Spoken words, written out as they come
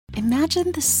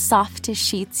Imagine the softest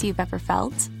sheets you've ever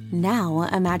felt. Now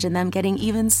imagine them getting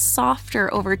even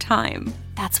softer over time.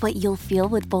 That's what you'll feel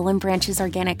with Boll & Branch's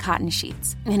organic cotton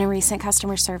sheets. In a recent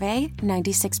customer survey,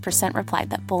 96% replied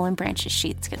that Boll & Branch's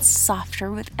sheets get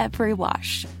softer with every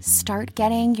wash. Start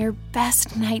getting your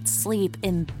best night's sleep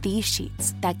in these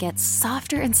sheets that get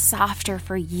softer and softer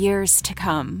for years to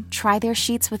come. Try their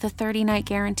sheets with a 30-night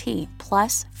guarantee,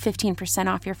 plus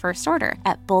 15% off your first order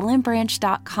at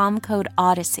bollandbranch.com, code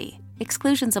Odyssey.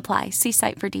 Exclusions apply. See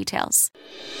site for details.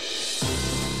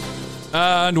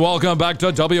 And welcome back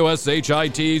to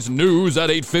WSHIT's News at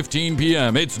 8:15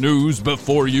 p.m. It's news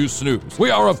before you snooze.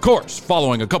 We are, of course,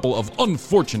 following a couple of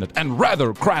unfortunate and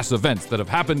rather crass events that have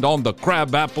happened on the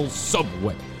Crabapple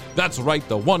Subway. That's right,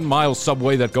 the 1-mile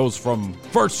subway that goes from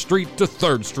 1st Street to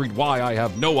 3rd Street. Why, I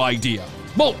have no idea.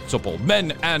 Multiple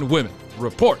men and women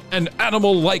report an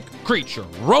animal-like creature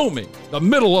roaming the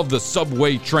middle of the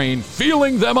subway train,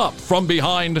 feeling them up from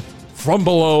behind, from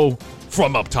below,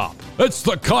 from up top. It's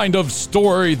the kind of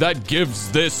story that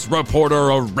gives this reporter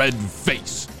a red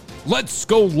face. Let's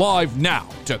go live now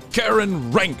to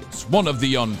Karen Rangus, one of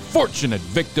the unfortunate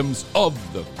victims of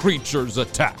the creature's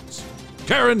attacks.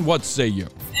 Karen, what say you?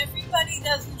 Everybody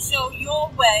doesn't show your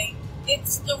way.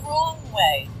 It's the wrong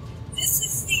way. This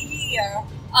is the year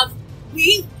of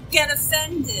we get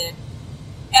offended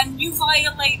and you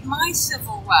violate my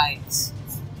civil rights.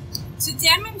 To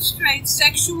demonstrate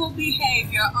sexual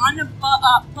behavior on a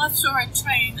bus or a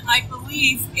train, I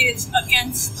believe, is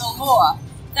against the law.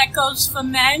 That goes for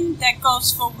men, that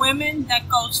goes for women, that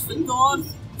goes for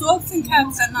dogs. Dogs and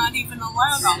cats are not even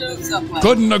allowed on the subway.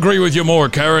 Couldn't agree with you more,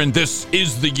 Karen. This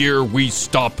is the year we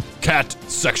stop cat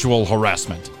sexual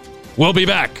harassment. We'll be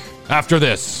back after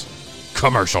this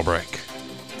commercial break.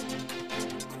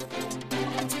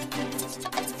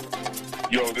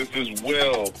 Yo, this is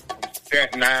Will from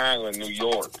Staten Island, New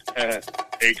York,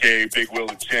 a.k.a. Big Will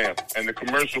the Champ. And the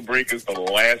commercial break is the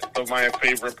last of my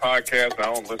favorite podcasts.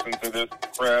 I don't listen to this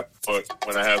crap, but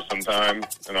when I have some time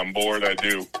and I'm bored, I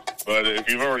do. But if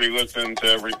you've already listened to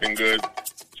everything good,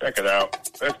 check it out.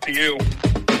 That's to you.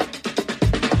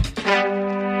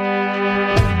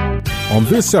 On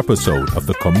this episode of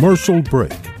the commercial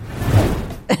break.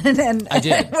 and I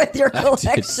did. With your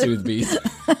collection. I did Sotheby's.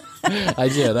 I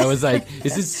did. I was like,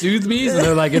 is this Sotheby's? And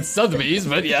they're like, it's Sotheby's,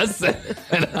 but yes.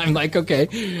 And I'm like, okay,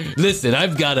 listen,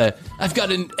 I've got an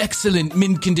excellent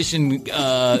mint condition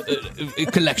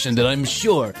collection that I'm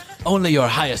sure only your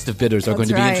highest of bidders are going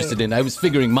to be interested in. I was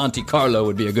figuring Monte Carlo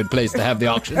would be a good place to have the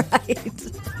auction.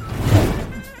 Right.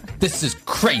 This is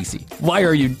crazy. Why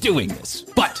are you doing this?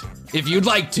 But if you'd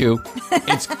like to,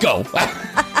 it's go.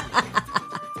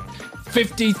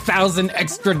 $50,000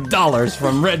 extra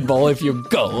from Red Bull if you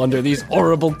go under these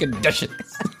horrible conditions.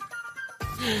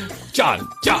 John,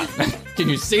 can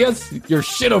you see us? Your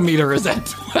shitometer is at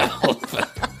 12.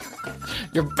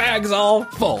 Your bag's all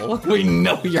full. We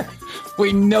know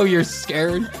you're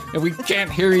scared, and we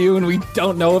can't hear you, and we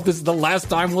don't know if this is the last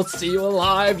time we'll see you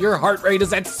alive. Your heart rate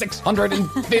is at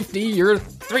 650. You're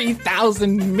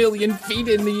 3,000 million feet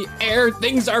in the air.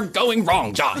 Things are going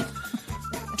wrong, John.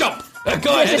 Jump.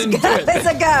 Go ahead and do it. It's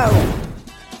a go.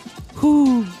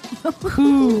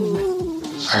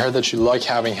 I heard that you like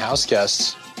having house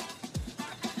guests.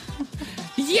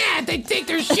 Yeah, they take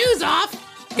their shoes off.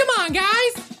 Come on,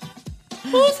 guys.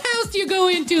 Whose house do you go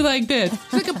into like this?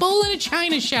 It's like a bowl in a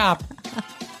china shop.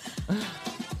 Do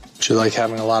you like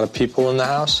having a lot of people in the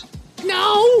house?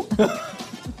 No.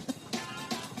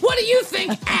 What do you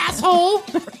think, asshole?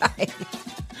 Right.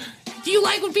 Do you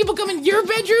like when people come in your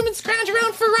bedroom and scrounge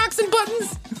around for rocks and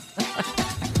buttons?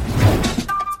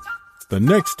 The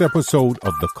next episode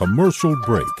of the commercial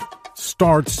break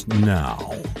starts now.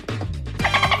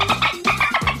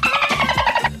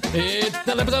 It's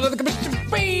the episode of the commercial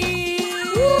break.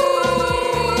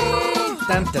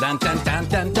 Dun, dun, dun, dun,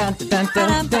 dun, dun, dun,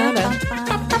 dun, dun, dun.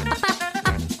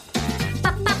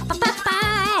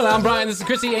 I'm Brian, this is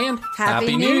Chrissy, and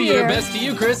Happy New Year. Best to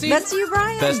you, Chrissy. Best to you,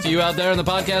 Brian. Best to you out there in the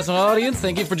podcast audience.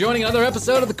 Thank you for joining another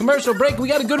episode of the commercial break. We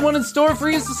got a good one in store for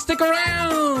you, so stick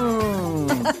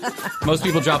around. Most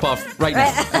people drop off right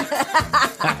now.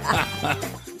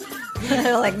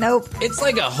 They're like, nope. It's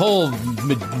like a whole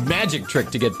magic trick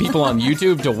to get people on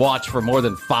YouTube to watch for more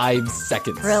than 5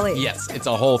 seconds. Really? Yes, it's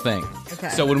a whole thing. Okay.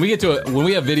 So when we have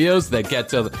videos that get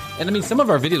to, and I mean, one of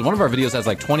our videos has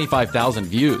like 25,000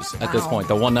 views at this point.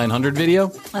 The 1-900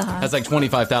 video has like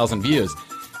 25,000 views.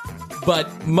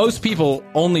 But most people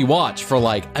only watch for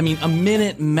a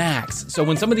minute max. So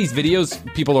when some of these videos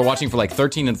people are watching for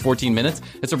 13 and 14 minutes,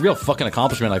 it's a real fucking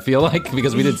accomplishment, I feel like,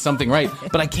 because we did something right.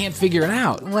 But I can't figure it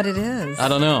out. What it is. I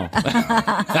don't know.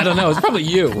 I don't know. It's probably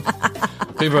you.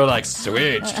 People are like,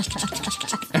 switch.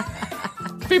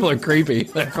 People are creepy.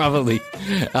 They're probably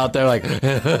out there like,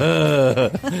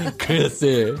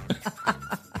 Chrissy.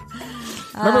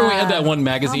 Remember we had that one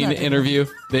magazine interview?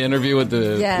 The interview with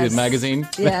the magazine?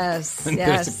 Yes, and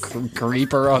yes. There's a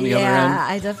creeper on the other end. Yeah,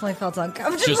 I definitely felt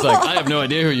uncomfortable. Just like, I have no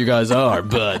idea who you guys are,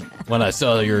 but when I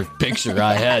saw your picture,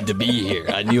 I had to be here.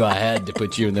 I knew I had to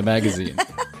put you in the magazine.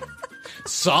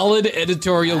 Solid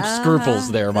editorial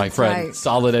scruples there, my friend. Right.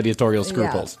 Solid editorial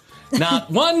scruples. Yeah. Not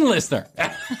one listener.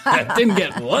 Didn't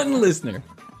get one listener.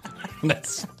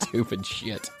 That's stupid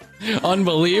shit.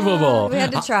 Unbelievable. We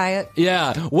had to try it.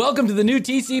 Yeah. Welcome to the new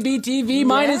TCB TV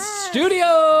Minus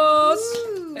Studios.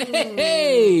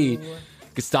 Hey.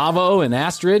 Gustavo and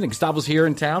Astrid. And Gustavo's here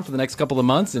in town for the next couple of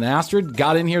months. And Astrid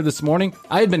got in here this morning.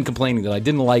 I had been complaining that I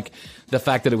didn't like the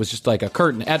fact that it was just like a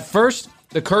curtain. At first,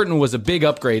 the curtain was a big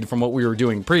upgrade from what we were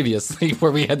doing previously,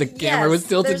 where we had the camera was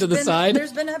tilted to the side.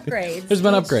 There's been upgrades. There's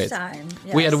been upgrades. Time.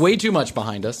 Yes. We had way too much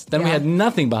behind us. Then we had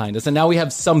nothing behind us. And now we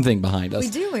have something behind us.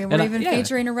 We do. We're even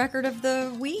featuring a record of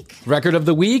the week. Record of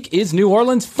the week is New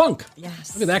Orleans Funk.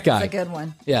 Yes. Look at that guy. That's a good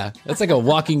one. Yeah. That's like a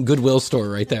walking Goodwill store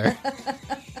right there.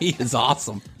 He is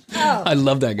awesome. Oh, I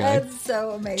love that guy. That's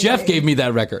so amazing. Jeff gave me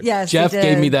that record. Yes, Jeff he did.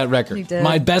 gave me that record. He did.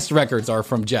 My best records are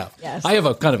from Jeff. Yes. I have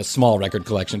a kind of a small record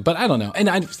collection, but I don't know. And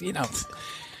I'm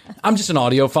just an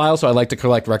audiophile, so I like to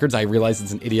collect records. I realize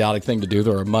it's an idiotic thing to do.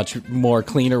 There are much more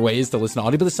cleaner ways to listen to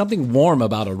audio, but there's something warm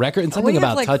about a record and something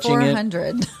about touching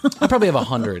 400. it. I probably have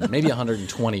 100, maybe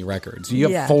 120 records. You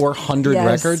have 400 yes,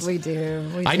 records? We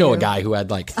do. I know a guy who had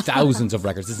thousands of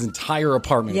records. His entire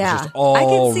apartment was just all I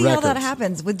can see records. how that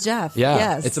happens with Jeff. Yeah,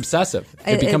 yes. it's obsessive.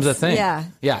 It becomes a thing. Yeah.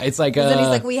 Yeah, it's like... then he's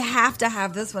like, we have to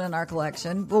have this one in our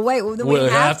collection. Well, wait, we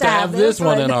have to have this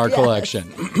one in our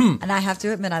collection. And I have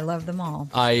to admit, I love them all.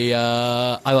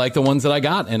 I like the ones that I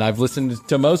got, and I've listened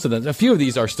to most of them. A few of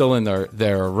these are still in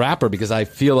their wrapper because I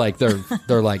feel like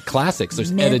they're like classics.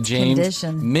 There's Etta James,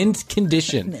 mint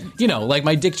condition. You know, like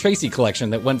my Dick Tracy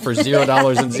collection that went for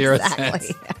 $0.00.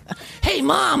 Exactly. Hey,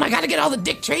 Mom, I got to get all the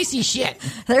Dick Tracy shit.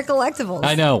 They're collectibles.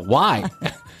 I know. Why?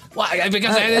 Why?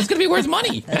 Because it's going to be worth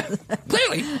money.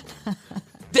 Clearly.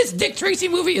 This Dick Tracy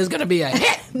movie is going to be a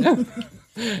hit.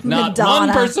 Not Madonna.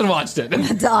 one person watched it.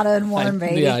 Madonna and Warren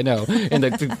Beatty. Yeah, I know. And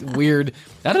the weird.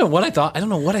 I don't know what I thought. I don't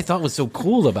know what I thought was so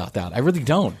cool about that. I really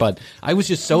don't. But I was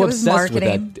just so obsessed with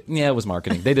that. Yeah, it was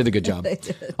marketing. They did a good job. They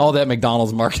did. All that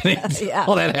McDonald's marketing, Yeah.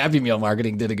 all that Happy Meal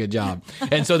marketing did a good job.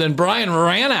 And so then Brian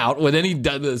ran out with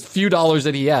the few dollars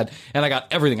that he had, and I got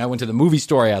everything. I went to the movie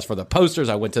store. I asked for the posters.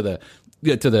 I went to the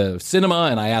cinema,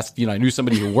 and I asked, I knew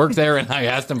somebody who worked there, and I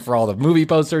asked him for all the movie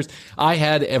posters. I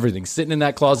had everything sitting in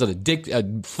that closet, a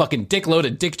fucking dickload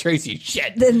of Dick Tracy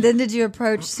shit. Then did you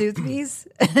approach Sotheby's?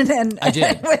 I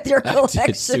did. With your collection? I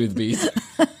did Sotheby's.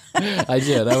 I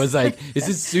did. I was like, is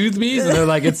this Sotheby's? And they're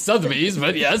like, it's Sotheby's,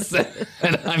 but yes.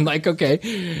 And I'm like,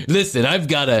 okay, listen, I've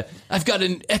got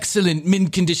an excellent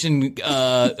mint condition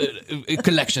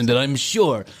collection that I'm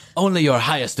sure only your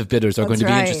highest of bidders are going to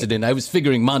be interested in. I was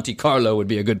figuring Monte Carlo would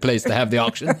be a good place to have the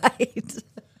auction. Right.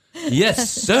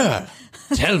 Yes, sir.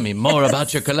 Tell me more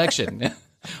about your collection.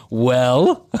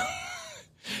 Well,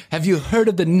 have you heard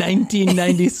of the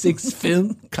 1996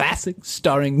 film classic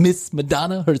starring Miss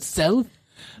Madonna herself?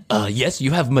 Yes,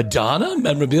 you have Madonna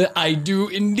memorabilia. I do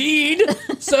indeed,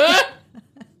 sir.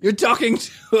 You're talking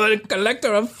to a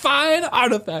collector of fine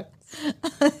artifacts.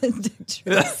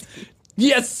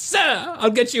 Yes, sir.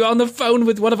 I'll get you on the phone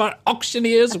with one of our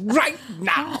auctioneers right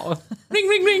now. Ring,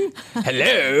 ring, ring.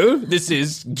 Hello, this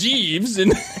is Jeeves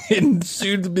in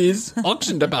Sotheby's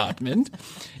auction department.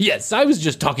 Yes, I was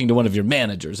just talking to one of your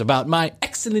managers about my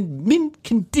excellent mint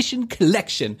condition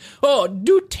collection. Oh,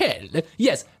 do tell.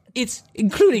 Yes, it's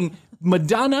including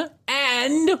Madonna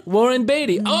and Warren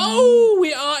Beatty. Oh,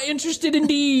 we are interested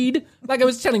indeed. Like I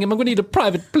was telling him, I'm going to need a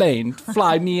private plane to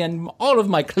fly me and all of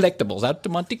my collectibles out to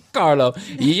Monte Carlo.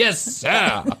 Yes,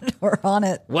 sir. We're on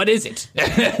it. What is it?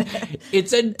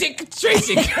 It's a Dick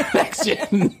Tracy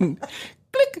collection.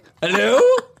 Click. Hello?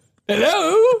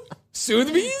 Hello?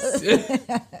 Sotheby's?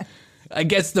 I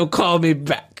guess they'll call me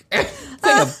back.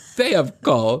 They have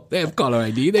caller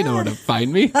ID. They know where to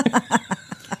find me.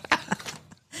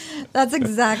 That's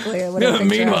exactly what I picture.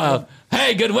 Meanwhile,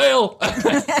 hey, Goodwill.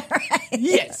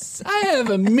 Yes, I have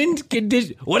a mint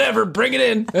condition. Whatever, bring it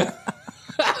in.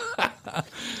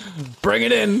 Bring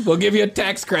it in. We'll give you a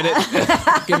tax credit.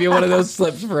 Give you one of those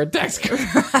slips for a tax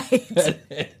credit.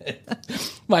 Right.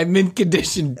 My mint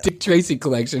condition Dick Tracy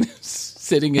collection is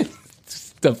sitting in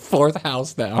the 4th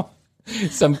house now.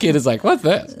 Some kid is like, what's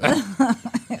this?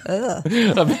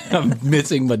 I'm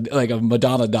missing like a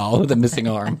Madonna doll with a missing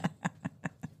arm.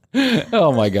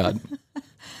 Oh, my God.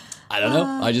 I don't know.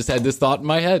 I just had this thought in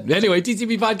my head. Anyway,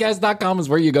 tcbpodcast.com is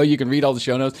where you go. You can read all the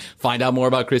show notes, find out more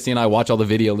about Chrissy and I, watch all the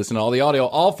video, listen to all the audio,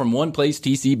 all from one place,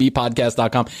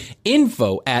 tcbpodcast.com.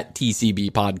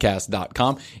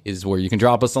 info@tcbpodcast.com is where you can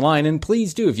drop us a line. And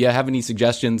please do, if you have any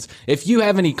suggestions, if you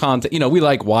have any content, we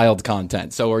like wild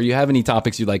content. So, or you have any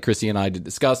topics you'd like Chrissy and I to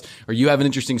discuss, or you have an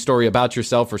interesting story about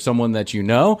yourself or someone that you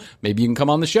know, maybe you can come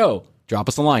on the show. Drop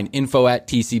us a line,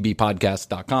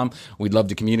 info@tcbpodcast.com. We'd love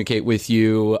to communicate with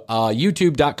you.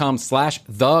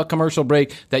 YouTube.com/The Commercial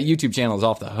Break. That YouTube channel is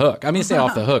off the hook. I mean, say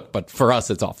off the hook, but for us,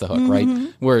 it's off the hook, right?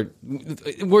 We're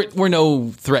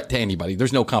no threat to anybody.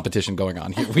 There's no competition going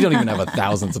on here. We don't even have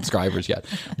 1,000 subscribers yet.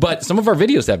 But some of our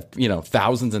videos have,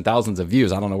 thousands and thousands of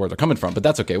views. I don't know where they're coming from, but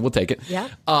that's okay. We'll take it. Yeah.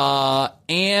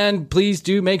 And please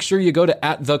do make sure you go to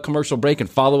 @TheCommercialBreak and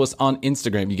follow us on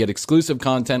Instagram. You get exclusive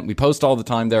content. We post all the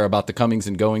time there about the comings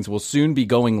and goings. We'll soon be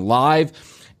going live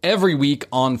every week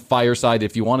on Fireside.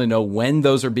 If you want to know when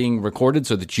those are being recorded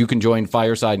so that you can join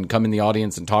Fireside and come in the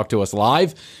audience and talk to us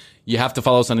live, you have to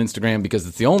follow us on Instagram because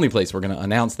it's the only place we're going to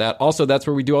announce that. Also, that's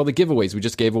where we do all the giveaways. We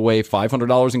just gave away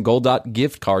 $500 in Gold Dot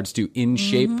gift cards to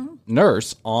InShape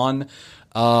Nurse on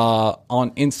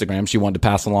Instagram. She wanted to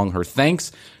pass along her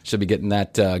thanks. She'll be getting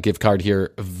that gift card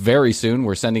here very soon.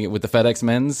 We're sending it with the FedEx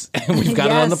Men's, and we've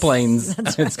got it on the planes.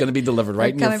 Right. It's going to be delivered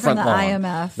right in your front lawn. Coming from the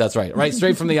IMF. That's right. Right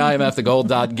straight from the IMF, the Gold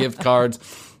Dot gift cards.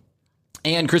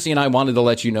 And Chrissy and I wanted to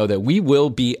let you know that we will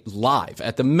be live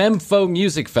at the Mempho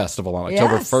Music Festival on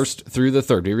October 1st through the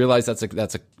 3rd. We realize that's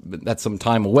some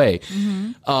time away.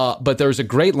 But there's a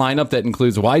great lineup that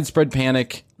includes Widespread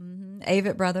Panic,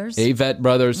 Avett Brothers.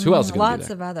 Who else is going to be there?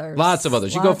 Lots of others. Lots of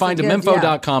others. You go find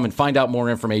mempho.com and find out more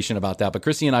information about that. But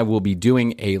Chrissy and I will be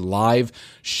doing a live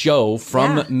show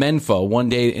from Mempho one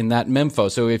day in that Mempho.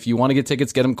 So if you want to get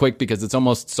tickets, get them quick because it's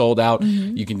almost sold out.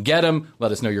 You can get them.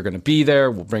 Let us know you're going to be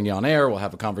there. We'll bring you on air. We'll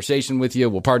have a conversation with you.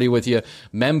 We'll party with you.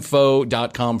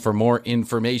 Mempho.com for more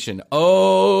information.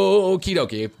 Okie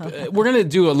dokie. We're going to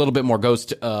do a little bit more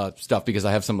ghost stuff because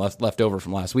I have some left over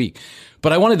from last week.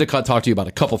 But I wanted to talk to you about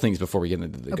a couple things before we get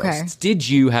into the ghosts. Did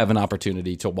you have an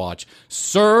opportunity to watch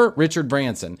Sir Richard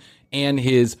Branson and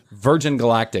his Virgin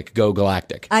Galactic Go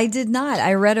Galactic? I did not.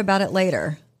 I read about it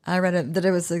later. I read that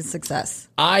it was a success.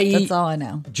 That's all I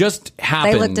know. Just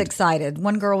happened. They looked excited.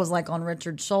 One girl was like on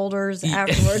Richard's shoulders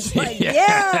afterwards. Like,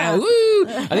 yeah. Woo!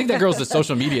 I think that girl's a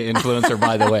social media influencer,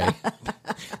 by the way.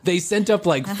 They sent up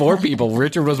like 4 people.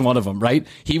 Richard was one of them, right?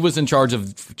 He was in charge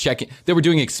of checking. They were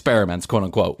doing experiments, quote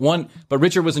unquote. But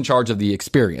Richard was in charge of the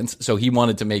experience. So he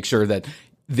wanted to make sure that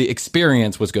the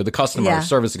experience was good, the customer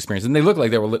service experience. And they looked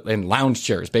like they were in lounge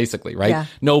chairs, basically, right? Yeah.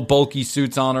 No bulky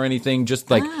suits on or anything,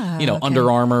 just like, Under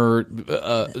Armour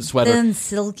sweater. Thin,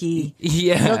 silky.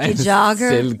 Yeah. Silky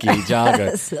jogger. Silky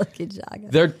jogger. Silky jogger.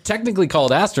 They're technically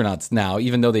called astronauts now,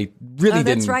 even though they really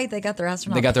didn't. That's right. They got their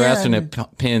astronaut They got their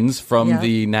astronaut pins from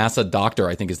the NASA doctor,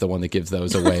 I think is the one that gives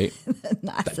those away.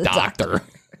 The doctor.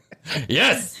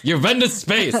 Yes, you've been to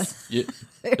space.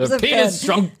 The penis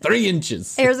shrunk 3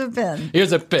 inches. Here's a pin.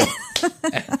 Here's a pin.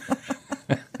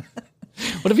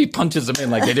 What if he punches him in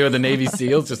like they do with the Navy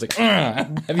SEALs? Just like,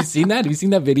 have you seen that? Have you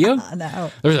seen that video?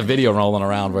 No. There's a video rolling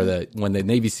around where when the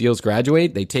Navy SEALs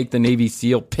graduate, they take the Navy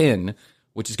SEAL pin,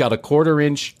 which has got a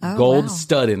 1/4-inch gold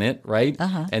stud in it, right?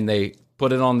 And they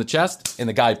put it on the chest, and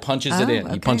the guy punches it in.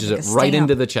 He punches it right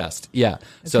into the chest. Yeah.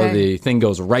 So the thing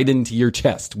goes right into your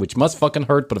chest, which must fucking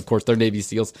hurt, but of course they're Navy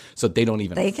SEAls, so they don't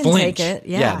even They can flinch. take it,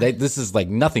 yeah. This is like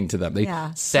nothing to them. They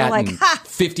sat like, in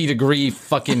 50-degree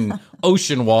fucking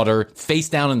ocean water, face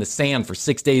down in the sand for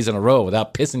 6 days in a row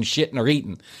without pissing, shitting, or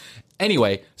eating.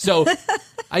 Anyway, so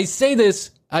I say this,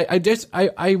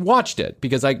 I watched it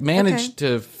because I managed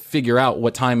to figure out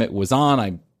what time it was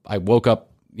on. I woke up,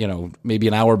 maybe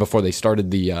an hour before they started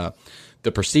the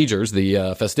procedures,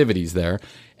 the festivities there,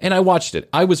 and I watched it.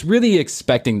 I was really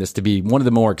expecting this to be one of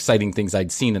the more exciting things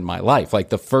I'd seen in my life, like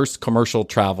the first commercial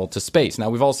travel to space. Now,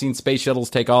 we've all seen space shuttles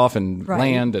take off and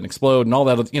land and explode and all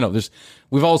that.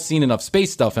 We've all seen enough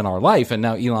space stuff in our life, and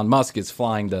now Elon Musk is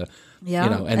flying to,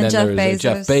 and then there's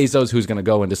Jeff Bezos, who's going to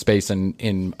go into space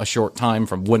in a short time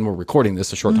from when we're recording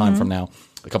this, a short time from now,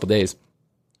 a couple days.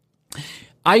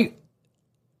 I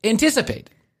anticipate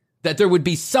that there would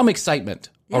be some excitement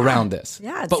around this.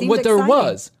 Yeah, but what there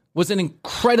was was an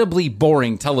incredibly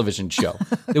boring television show.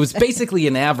 It was basically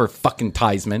an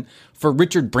advertisement for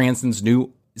Richard Branson's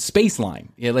new space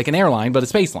line. Yeah, like an airline, but a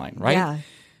space line, right? Yeah.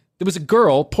 There was a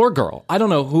girl, poor girl. I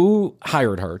don't know who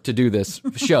hired her to do this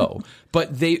show,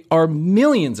 but they are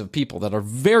millions of people that are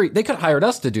they could have hired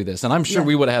us to do this, and I'm sure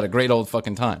we would have had a great old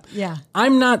fucking time. Yeah.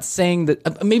 I'm not saying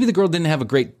that, maybe the girl didn't have a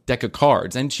great deck of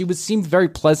cards, and she seemed very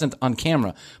pleasant on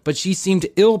camera, but she seemed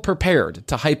ill-prepared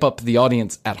to hype up the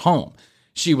audience at home.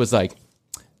 She was like,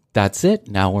 that's it.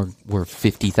 Now we're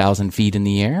 50,000 feet in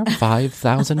the air,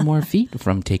 5,000 more feet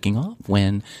from taking off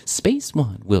when Space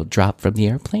One will drop from the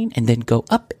airplane and then go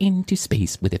up into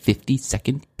space with a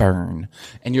 50-second burn.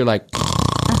 And you're like,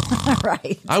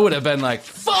 right. I would have been like,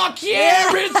 fuck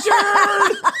yeah,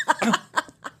 Richard!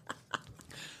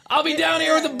 I'll be down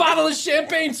here with a bottle of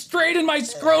champagne straight in my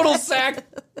scrotal sack.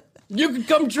 You can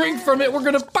come drink from it. We're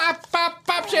going to pop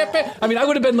champagne. I mean, I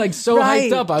would have been like so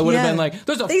hyped up. I would have been like,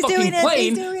 there's a fucking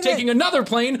plane taking another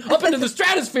plane up into the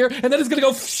stratosphere, and then it's going to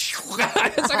go, it's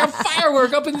like a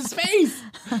firework up into space.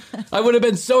 I would have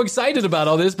been so excited about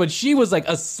all this, but she was like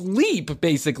asleep,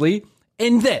 basically.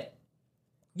 And then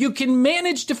you can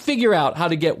manage to figure out how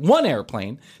to get one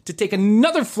airplane to take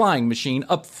another flying machine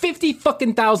up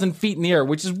 50,000 feet in the air,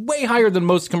 which is way higher than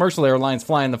most commercial airlines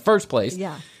fly in the first place.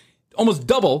 Yeah. Almost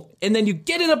double, and then you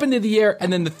get it up into the air,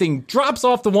 and then the thing drops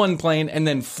off the one plane and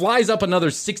then flies up another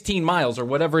 16 miles or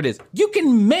whatever it is. You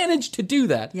can manage to do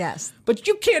that. Yes. But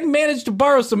you can't manage to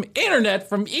borrow some internet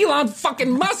from Elon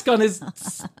fucking Musk on his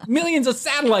millions of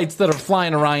satellites that are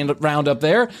flying around up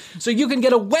there, so you can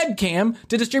get a webcam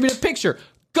to distribute a picture.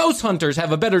 Ghost hunters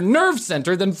have a better nerve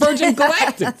center than Virgin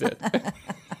Galactic did.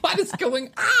 What is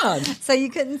going on? So you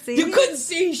couldn't see? You couldn't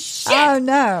see shit. Oh,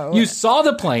 no. You saw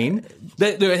the plane.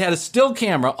 It had a still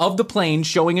camera of the plane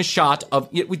showing a shot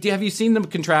of... Have you seen the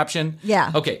contraption?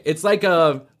 Yeah. Okay, it's like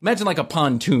imagine like a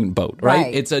pontoon boat,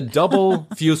 right? It's a double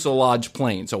fuselage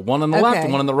plane. So one on the left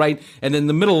and one on the right. And then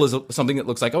the middle is something that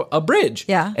looks like a bridge.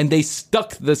 Yeah. And they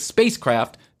stuck the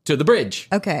spacecraft to the bridge.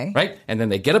 Okay. Right? And then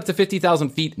they get up to 50,000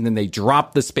 feet, and then they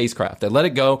drop the spacecraft. They let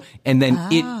it go, and then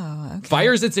it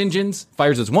fires its engines,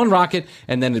 fires its one rocket,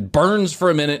 and then it burns for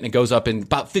a minute, and it goes up in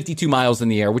about 52 miles in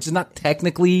the air, which is not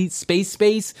technically space,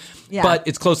 but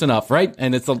it's close enough, right?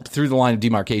 And it's through the line of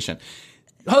demarcation.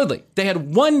 Holy, they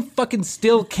had one fucking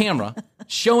still camera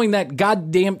showing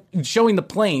showing the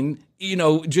plane,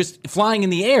 just flying in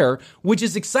the air, which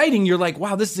is exciting. You're like,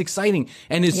 wow, this is exciting.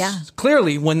 And it's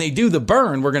clearly when they do the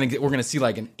burn, we're gonna see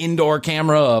like an indoor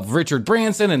camera of Richard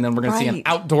Branson, and then we're gonna see an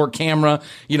outdoor camera,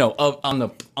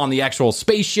 on the actual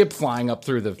spaceship flying up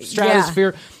through the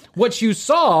stratosphere. Yeah. What you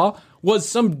saw was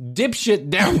some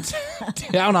dipshit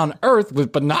down on Earth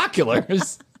with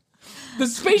binoculars. The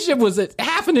spaceship was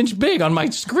half an inch big on my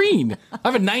screen.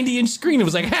 I have a 90-inch screen. It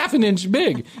was like half an inch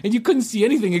big. And you couldn't see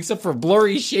anything except for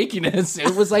blurry shakiness.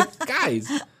 It was like,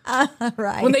 guys,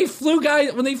 right. When they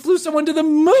flew someone to the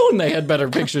moon, they had better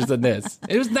pictures than this.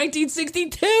 It was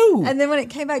 1962. And then when it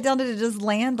came back down, did it just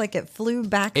land like it flew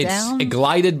back down? It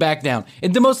glided back down.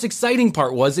 And the most exciting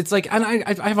part was, it's like, and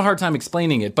I have a hard time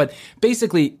explaining it, but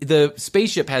basically the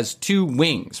spaceship has two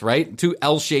wings, right? Two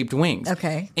L-shaped wings.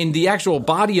 Okay. And the actual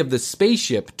body of the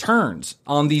spaceship turns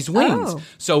on these wings. Oh.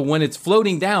 So when it's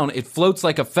floating down, it floats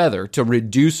like a feather to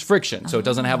reduce friction. So it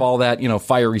doesn't have all that,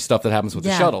 fiery stuff that happens with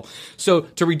the shuttle. So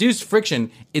to reduce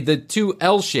friction, the two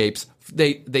L shapes,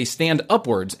 they stand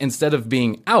upwards instead of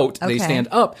being out. They stand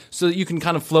up so that you can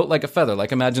kind of float like a feather.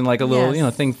 Like imagine like a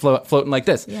little thing floating like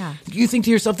this. Yeah. You think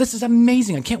to yourself, this is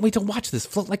amazing. I can't wait to watch this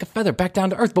float like a feather back down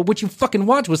to Earth. But what you fucking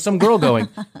watch was some girl going,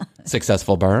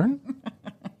 successful burn,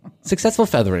 successful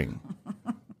feathering.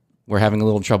 We're having a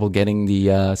little trouble getting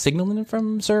the signal in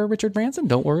from Sir Richard Branson.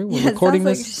 Don't worry, we're recording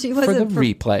this for the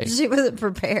replay. She wasn't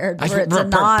prepared for it to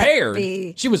not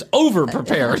be. She was over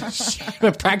prepared. She'd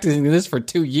been practicing this for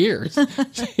 2 years.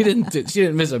 She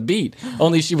didn't miss a beat.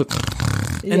 Only she was.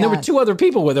 And there were two other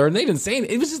people with her, and they didn't say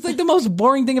anything. It was just like the most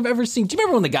boring thing I've ever seen. Do you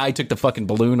remember when the guy took the fucking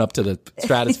balloon up to the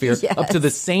stratosphere, up to the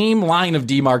same line of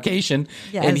demarcation,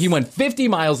 and he went 50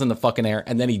 miles in the fucking air,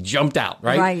 and then he jumped out,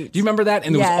 right? Do you remember that?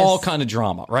 And there was all kind of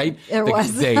drama, right? It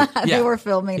was. They were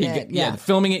filming it. Yeah,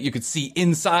 filming it. You could see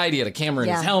inside. He had a camera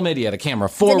in his helmet. He had a camera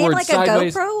forward, Did he have like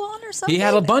sideways. A GoPro on or something? He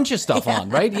had a bunch of stuff on,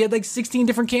 right? He had like 16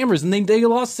 different cameras, and they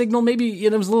lost signal. Maybe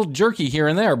it was a little jerky here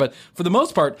and there, but for the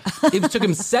most part, it took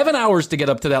him 7 hours to get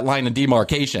up to that line of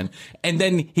demarcation. And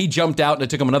then he jumped out, and it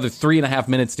took him another 3.5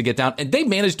 minutes to get down. And they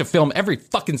managed to film every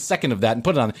fucking second of that and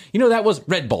put it on. You know, that was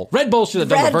Red Bull. Red Bull should have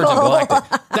done the Virgin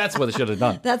Galactic. That's what it should have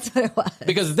done. That's what it was.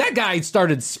 Because that guy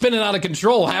started spinning out of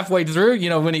control halfway through. You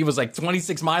know, when he was like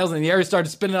 26 miles in the air, he started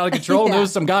spinning out of control. And there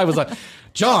was some guy who was like,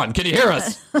 John, can you hear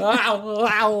us?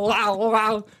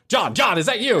 John, is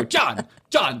that you?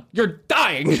 John, you're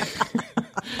dying.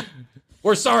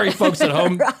 We're sorry, folks at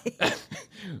home. Right.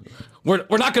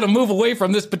 We're not going to move away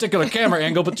from this particular camera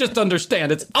angle, but just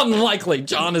understand it's unlikely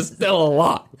John is still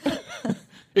alive.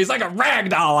 He's like a rag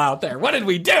doll out there. What did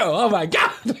we do? Oh, my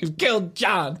God. We've killed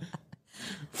John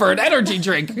for an energy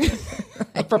drink.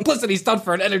 A publicity stunt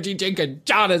for an energy drink, and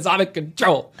John is out of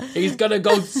control. He's going to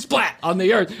go splat on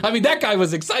the earth. I mean, that guy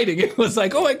was exciting. It was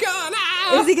like, oh, my God.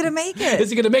 Is he going to make it? Is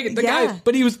he going to make it? The guy,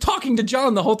 but he was talking to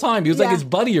John the whole time. He was like his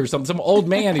buddy or something, some old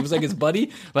man. He was like his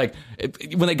buddy. Like,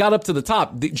 when they got up to the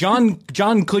top, John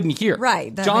couldn't hear.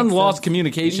 Right. John lost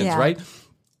communications, right?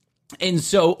 And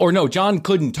so, or no, John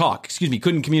couldn't talk.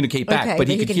 Couldn't communicate back, but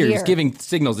he could hear. He was giving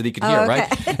signals that he could hear,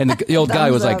 right? And the old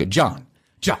guy was like, John,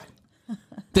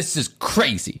 this is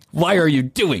crazy. Why are you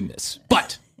doing this?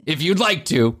 But if you'd like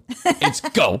to, it's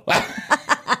go.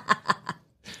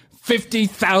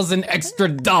 $50,000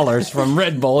 extra from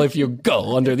Red Bull if you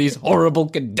go under these horrible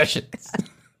conditions.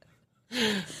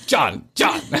 John,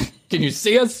 can you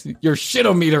see us? Your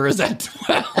shitometer is at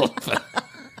 12.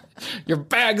 Your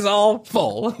bag's all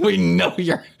full. We know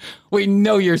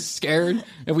you're scared,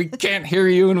 and we can't hear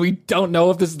you, and we don't know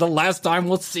if this is the last time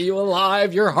we'll see you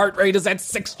alive. Your heart rate is at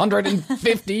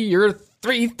 650. You're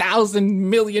 3,000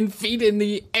 million feet in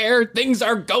the air. Things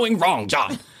are going wrong,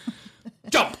 John.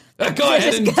 Jump. Go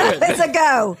ahead and do it. It's a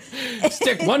go.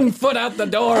 Stick one foot out the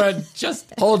door and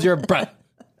just hold your breath.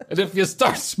 And if you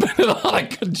start spinning out of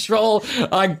control,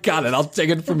 I got it. I'll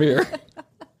take it from here.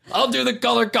 I'll do the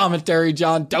color commentary,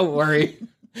 John. Don't worry.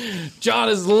 John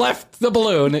has left the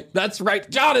balloon. That's right.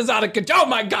 John is out of control. Oh,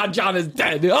 my God. John is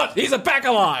dead. Oh, he's back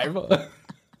alive.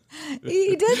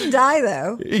 He didn't die,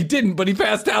 though. He didn't, but he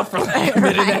passed out for like a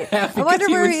minute and a half. I wonder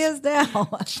where he is now.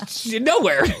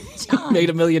 Nowhere. He made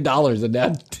 $1 million, and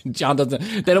now John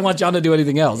doesn't. They don't want John to do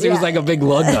anything else. He was like a big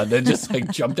lug nut that just like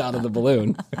jumped out of the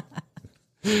balloon.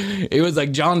 It was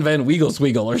like John Van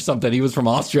Weigelsweigel or something. He was from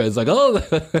Austria. It's like, oh.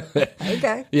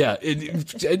 Okay. Yeah.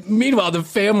 Meanwhile, the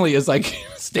family is like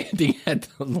standing at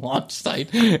the launch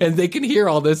site, and they can hear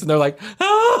all this, and they're like,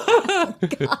 oh,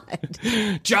 God.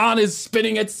 John is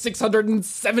spinning at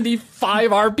 675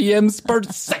 RPMs per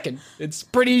second. It's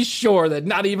pretty sure that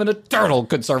not even a turtle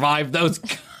could survive those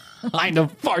kind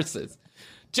of farces.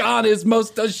 John is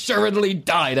most assuredly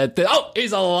died at the... Oh,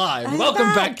 he's alive.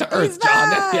 Welcome back to Earth,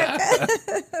 John. Yeah.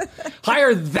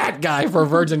 Hire that guy for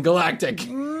Virgin Galactic.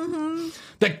 Mm-hmm.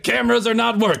 The cameras are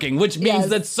not working, which means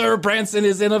that Sir Branson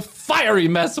is in a fiery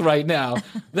mess right now.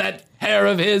 That hair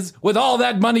of his, with all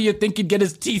that money, you'd think he'd get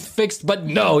his teeth fixed, but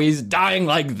no, he's dying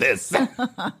like this.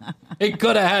 He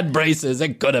could have had braces.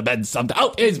 It could have been something.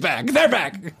 Oh, he's back. They're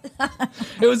back.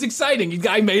 It was exciting. The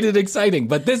guy made it exciting,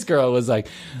 but this girl was like...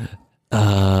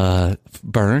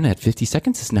 burn at 50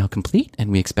 seconds is now complete,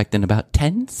 and we expect in about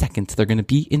 10 seconds they're going to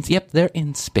be in, they're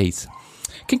in space.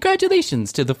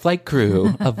 Congratulations to the flight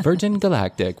crew of Virgin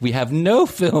Galactic. We have no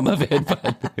film of it,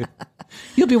 but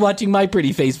you'll be watching my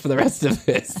pretty face for the rest of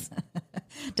this.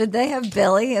 Did they have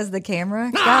Billy as the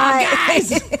camera guy? Oh,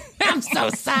 guys, I'm so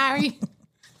sorry.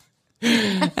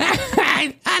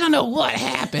 I don't know what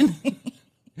happened.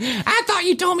 I thought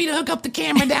you told me to hook up the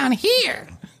camera down here.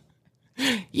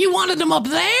 You wanted them up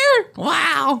there?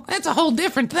 Wow, that's a whole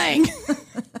different thing.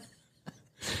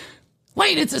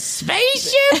 Wait, it's a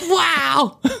spaceship?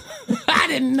 Wow. I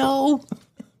didn't know.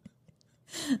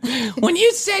 When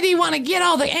you said you want to get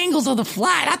all the angles of the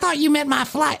flight, I thought you meant my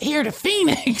flight here to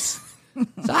Phoenix.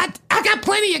 So I got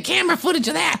plenty of camera footage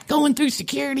of that going through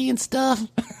security and stuff.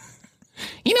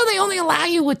 You know they only allow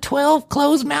you with 12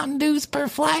 closed Mountain Dews per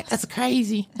flight? That's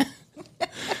crazy.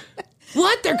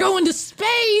 What? They're going to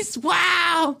space?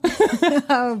 Wow.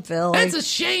 Oh, Billy. That's a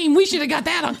shame. We should have got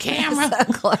that on camera. So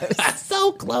close.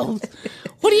 So close.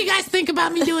 What do you guys think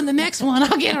about me doing the next one?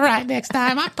 I'll get it right next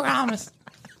time. I promise.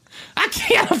 I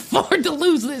can't afford to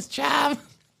lose this job.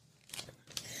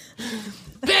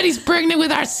 Betty's pregnant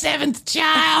with our 7th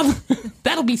child.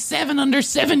 That'll be 7 under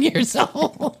 7 years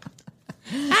old.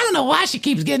 I don't know why she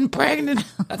keeps getting pregnant.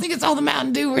 I think it's all the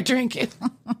Mountain Dew we're drinking.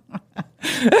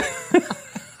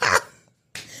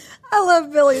 I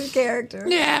love Billy's character.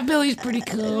 Yeah, Billy's pretty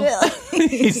cool.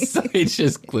 He's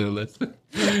just clueless.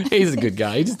 He's a good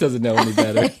guy. He just doesn't know any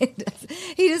better.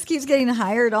 He just keeps getting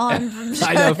hired on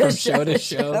from show to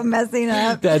show. Messing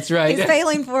up. That's right. He's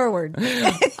failing forward.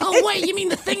 Oh, wait, you mean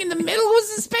the thing in the middle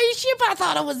was the spaceship? I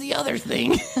thought it was the other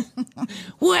thing.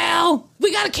 Well,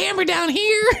 we got a camera down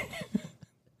here.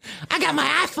 I got my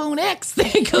iPhone X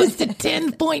that goes to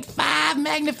 10.5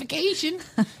 magnification.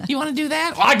 You want to do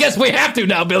that? Well, I guess we have to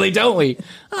now, Billy, don't we?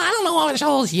 Oh, I don't know why this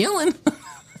whole yelling.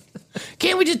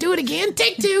 Can't we just do it again?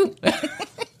 Take two.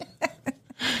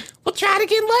 We'll try it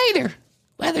again later.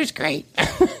 Weather's great.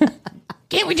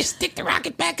 Can't we just stick the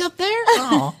rocket back up there?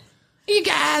 Oh, you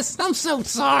guys, I'm so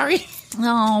sorry.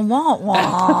 Oh,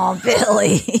 wah,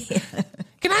 Billy.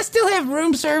 Can I still have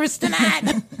room service tonight?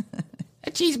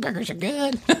 The cheeseburgers are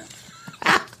good.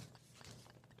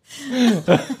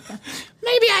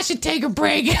 Maybe I should take a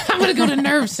break. I'm going to go to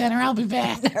Nerve Center. I'll be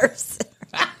back. Nerve Center.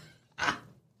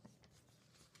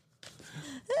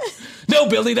 No,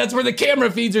 Billy, that's where the camera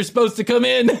feeds are supposed to come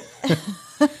in.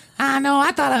 I know.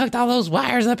 I thought I hooked all those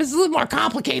wires up. It's a little more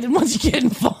complicated once you get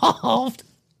involved.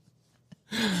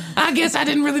 I guess I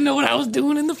didn't really know what I was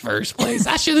doing in the first place.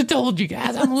 I should have told you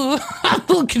guys. I'm a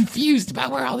little confused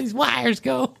about where all these wires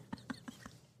go.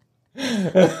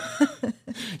 You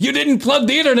didn't plug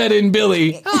the internet in,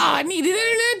 Billy. Oh, I needed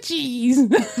internet.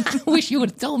 Jeez. I wish you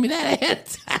would have told me that ahead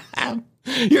of time.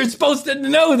 You're supposed to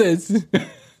know this.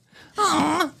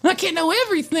 Oh, I can't know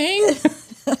everything.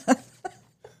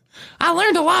 I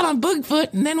learned a lot on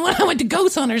Bigfoot, and then when I went to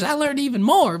Ghost Hunters, I learned even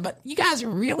more. But you guys are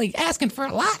really asking for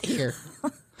a lot here.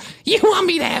 You want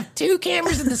me to have two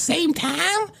cameras at the same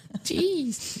time?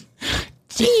 Jeez,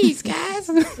 guys.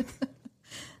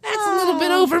 That's a little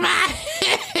bit over my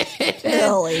head.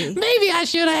 Billy. Maybe I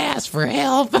should have asked for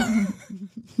help.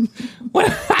 When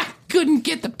I couldn't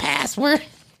get the password.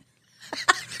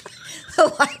 The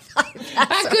Wi-Fi password.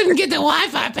 I couldn't get the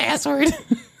Wi-Fi password.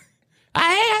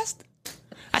 I asked.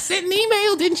 I sent an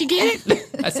email. Didn't you get it?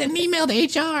 I sent an email to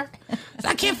HR.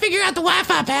 I can't figure out the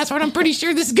Wi-Fi password. I'm pretty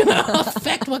sure this is going to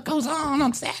affect what goes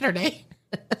on Saturday.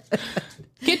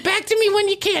 Get back to me when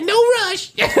you can. No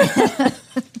rush.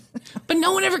 But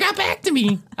no one ever got back to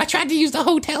me. I tried to use the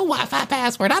hotel Wi-Fi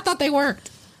password. I thought they worked.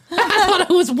 I thought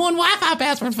it was one Wi-Fi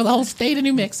password for the whole state of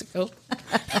New Mexico.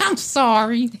 I'm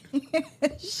sorry.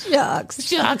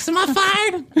 Shucks. Am I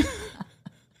fired?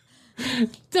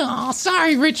 Oh,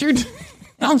 sorry, Richard.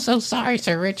 I'm so sorry,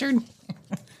 Sir Richard.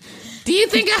 Do you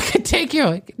think I could take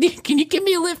you? Can you give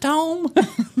me a lift home?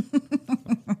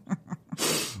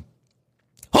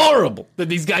 Horrible that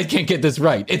these guys can't get this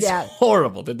right. It's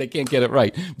horrible that they can't get it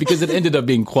right because it ended up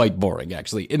being quite boring,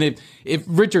 actually. And if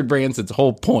Richard Branson's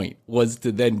whole point was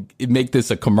to then make this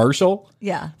a commercial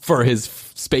for his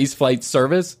space flight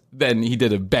service, then he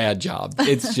did a bad job.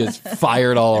 It's just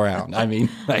fired all around. I mean,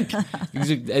 like,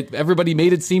 everybody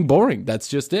made it seem boring. That's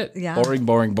just it. Yeah.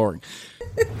 Boring.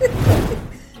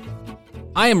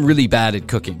 I am really bad at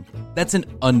cooking. That's an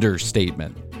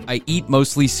understatement. I eat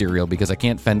mostly cereal because I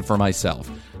can't fend for myself.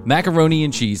 Macaroni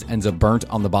and cheese ends up burnt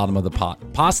on the bottom of the pot.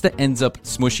 Pasta ends up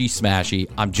smushy smashy.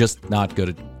 I'm just not good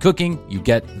at cooking. You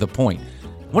get the point.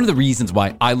 One of the reasons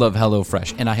why I love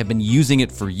HelloFresh, and I have been using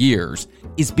it for years,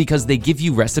 is because they give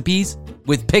you recipes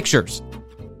with pictures.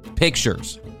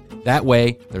 Pictures. That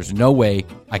way, there's no way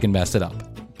I can mess it up.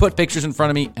 Put pictures in front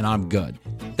of me, and I'm good.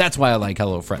 That's why I like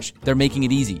HelloFresh. They're making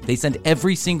it easy. They send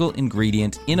every single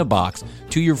ingredient in a box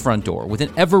to your front door with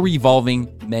an ever-revolving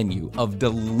menu of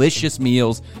delicious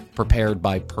meals prepared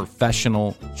by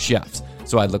professional chefs.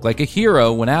 So I look like a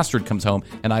hero when Astrid comes home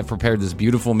and I've prepared this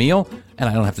beautiful meal and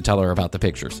I don't have to tell her about the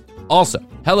pictures. Also,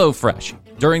 HelloFresh,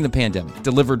 during the pandemic,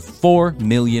 delivered 4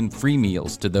 million free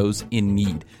meals to those in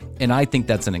need. And I think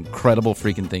that's an incredible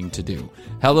freaking thing to do.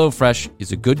 HelloFresh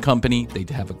is a good company.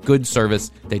 They have a good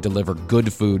service. They deliver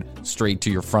good food straight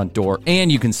to your front door.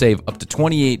 And you can save up to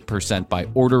 28% by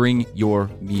ordering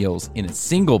your meals in a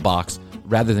single box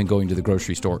rather than going to the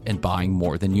grocery store and buying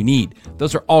more than you need.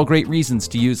 Those are all great reasons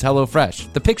to use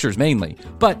HelloFresh. The pictures mainly.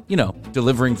 But,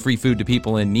 delivering free food to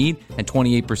people in need and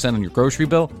 28% on your grocery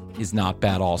bill is not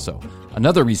bad also.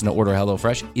 Another reason to order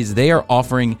HelloFresh is they are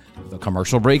offering the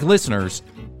Commercial Break listeners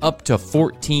up to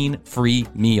 14 free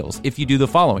meals if you do the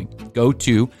following. Go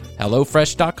to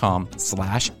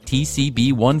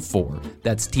HelloFresh.com/TCB14.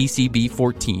 That's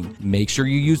TCB14. Make sure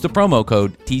you use the promo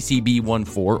code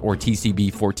TCB14 or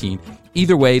TCB14.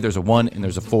 Either way, there's a 1 and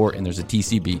there's a 4 and there's a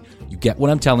TCB. You get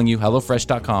what I'm telling you.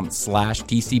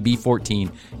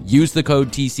 HelloFresh.com/TCB14. Use the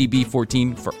code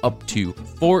TCB14 for up to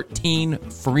 14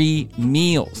 free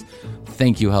meals.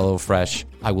 Thank you, HelloFresh.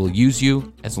 I will use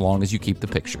you as long as you keep the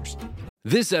pictures.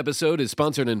 This episode is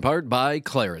sponsored in part by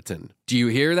Claritin. Do you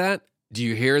hear that? Do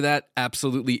you hear that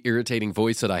absolutely irritating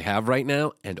voice that I have right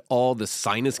now and all the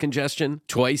sinus congestion?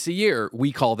 Twice a year,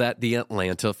 we call that the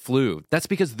Atlanta flu. That's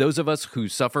because those of us who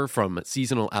suffer from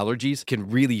seasonal allergies can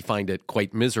really find it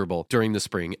quite miserable during the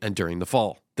spring and during the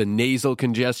fall. The nasal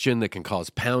congestion that can cause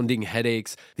pounding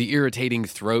headaches, the irritating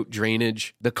throat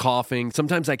drainage, the coughing.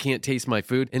 Sometimes I can't taste my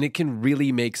food, and it can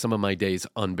really make some of my days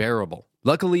unbearable.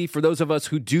 Luckily, for those of us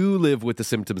who do live with the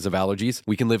symptoms of allergies,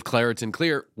 we can live Claritin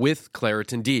Clear with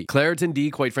Claritin D. Claritin D,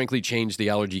 quite frankly, changed the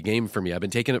allergy game for me. I've been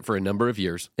taking it for a number of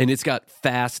years, and it's got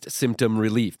fast symptom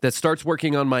relief that starts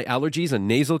working on my allergies and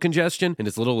nasal congestion in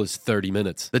as little as 30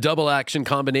 minutes. The double-action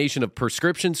combination of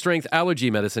prescription-strength allergy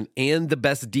medicine and the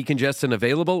best decongestant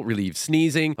available relieves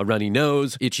sneezing, a runny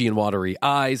nose, itchy and watery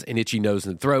eyes, an itchy nose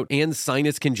and throat, and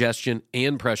sinus congestion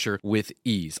and pressure with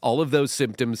ease. All of those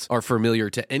symptoms are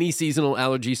familiar to any seasonal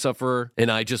allergy sufferer,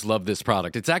 and I just love this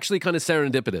product. It's actually kind of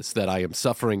serendipitous that I am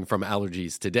suffering from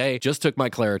allergies today. Just took my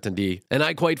Claritin D, and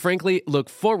I quite frankly look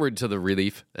forward to the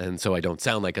relief, and so I don't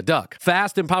sound like a duck.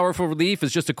 Fast and powerful relief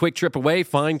is just a quick trip away.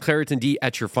 Find Claritin D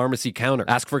at your pharmacy counter.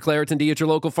 Ask for Claritin D at your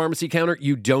local pharmacy counter.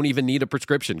 You don't even need a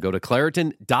prescription. Go to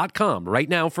Claritin.com right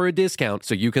now for a discount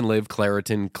so you can live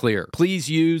Claritin Clear. Please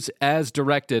use as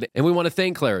directed, and we want to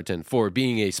thank Claritin for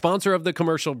being a sponsor of the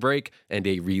commercial break and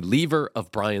a reliever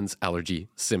of Brian's allergy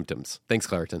symptoms. Thanks,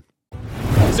 Claritin.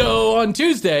 So on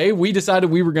Tuesday, we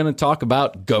decided we were going to talk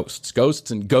about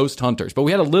ghosts and ghost hunters, but we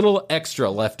had a little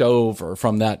extra left over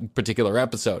from that particular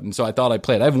episode, and so I thought I'd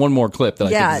play it. I have one more clip that I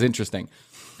think is interesting.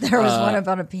 There was one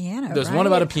about a piano. There's right? one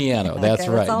about a piano. That's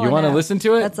okay, right. That's you want to listen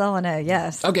to it? That's all I know,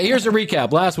 yes. Okay, here's a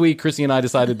recap. Last week, Chrissy and I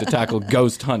decided to tackle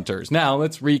ghost hunters. Now,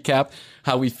 let's recap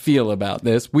how we feel about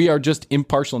this. We are just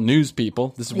impartial news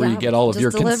people. This is where you get all of your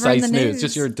concise news.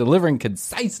 Just you're delivering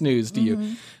concise news to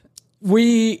you.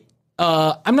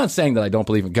 I'm not saying that I don't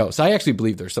believe in ghosts. I actually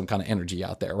believe there's some kind of energy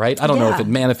out there, right? I don't know if it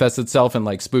manifests itself in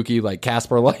like spooky, like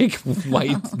Casper-like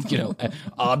white,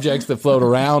 objects that float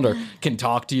around or can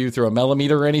talk to you through a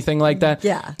millimeter or anything like that.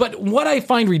 Yeah. But what I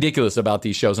find ridiculous about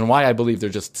these shows and why I believe they're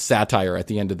just satire at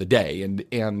the end of the day,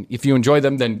 and if you enjoy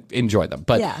them, then enjoy them.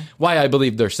 But why I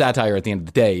believe they're satire at the end of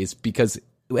the day is because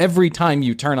every time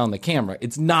you turn on the camera,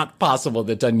 it's not possible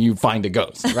that then you find a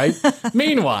ghost, right?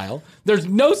 Meanwhile, there's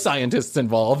no scientists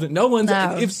involved.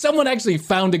 If someone actually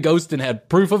found a ghost and had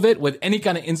proof of it with any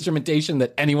kind of instrumentation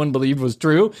that anyone believed was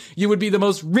true, you would be the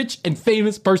most rich and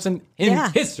famous person in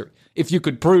history if you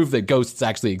could prove that ghosts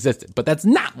actually existed. But that's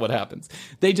not what happens.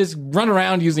 They just run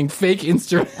around using fake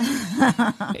instruments.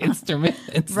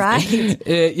 Right.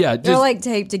 They're like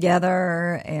taped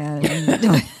together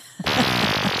and...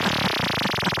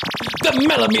 The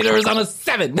millimeter is on a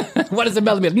 7. What is a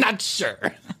millimeter? Not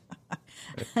sure.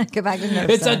 Go back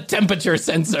to it's a temperature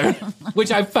sensor,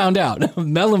 which I found out. A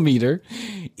millimeter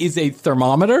is a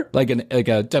thermometer, like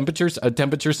a temperature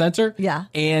sensor. Yeah.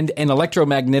 And an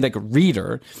electromagnetic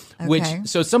reader,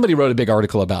 so somebody wrote a big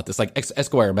article about this, like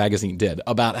Esquire magazine did,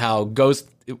 about how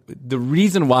the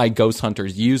reason why ghost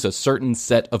hunters use a certain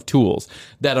set of tools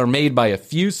that are made by a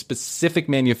few specific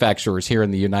manufacturers here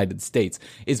in the United States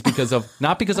is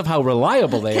not because of how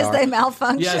reliable they are. Because they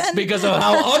malfunction? Yes, because of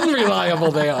how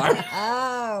unreliable they are.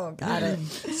 Oh, got it.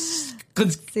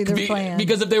 See their plan.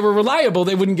 Because if they were reliable,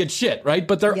 they wouldn't get shit, right?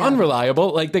 But they're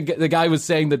unreliable. Like the guy was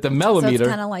saying that the millimeter... So it's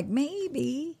kind of like,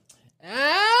 maybe...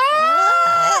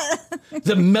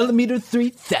 The Millimeter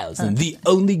 3000, the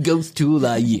only ghost tool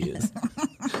I use.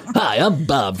 Hi, I'm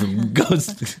Bob from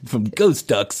Ghost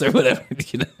Ducks or whatever,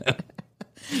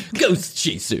 Ghost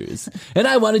Chasers. And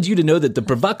I wanted you to know that the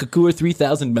Provocateur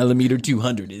 3000 millimeter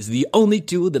 200 is the only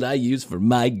tool that I use for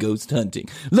my ghost hunting.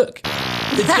 Look,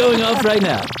 it's going off right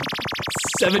now.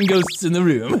 7 ghosts in the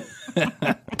room.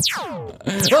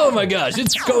 Oh my gosh,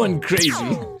 it's going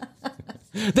crazy.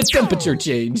 The temperature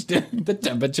changed.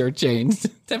 Temperature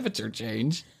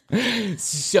change.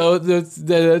 So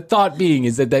the thought being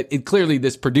is that clearly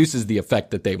this produces the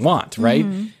effect that they want, right?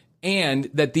 Mm-hmm. And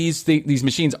that these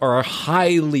machines are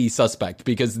highly suspect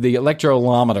because the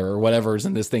electrolometer or whatever is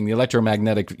in this thing, the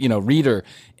electromagnetic, reader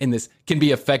in this can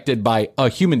be affected by a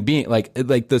human being. Like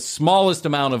the smallest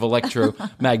amount of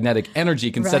electromagnetic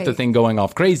energy can set the thing going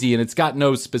off crazy, and it's got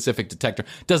no specific detector.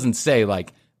 It doesn't say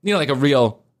like a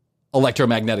real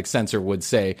electromagnetic sensor would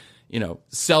say,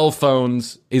 cell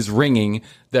phones is ringing.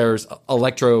 There's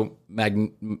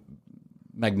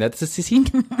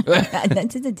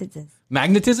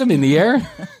magnetism in the air,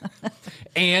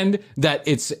 and that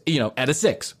it's at a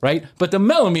 6, right? But the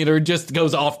millimeter just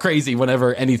goes off crazy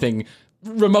whenever anything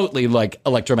remotely like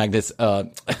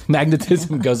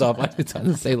magnetism goes off. I was trying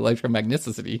to say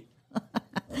electromagneticity.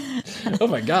 Oh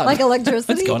my God. Like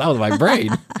electricity? What's going on with my brain?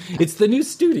 It's the new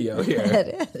studio here. It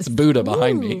is. It's Buddha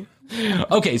behind me.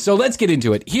 Okay, so let's get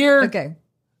into it. Here, Okay.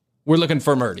 we're looking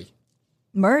for Murdy.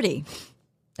 Murdy.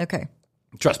 Okay.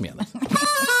 Trust me on that.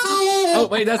 Oh,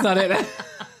 wait, that's not it.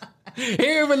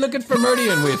 Here, we're looking for Murdy,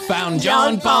 and we found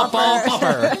John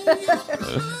Popper.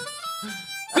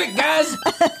 Quick, guys.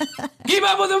 Keep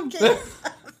up with him.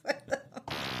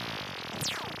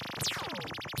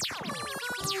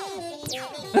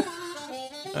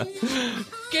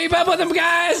 Keep up with him,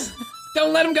 guys.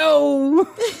 Don't let him go.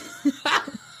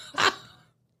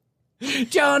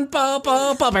 John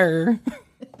Popper.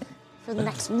 For the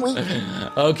next week.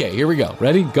 Okay, here we go.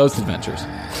 Ready? Ghost Adventures.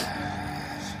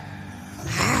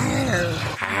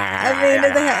 I mean,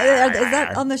 is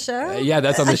that on the show? Yeah,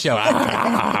 that's on the show.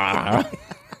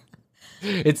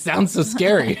 It sounds so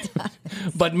scary.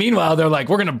 But meanwhile, they're like,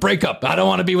 we're going to break up. I don't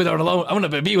want to be with her alone. I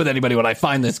want to be with anybody when I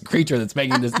find this creature that's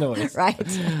making this noise. Right.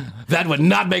 That would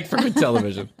not make for good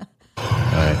television. All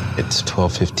right, it's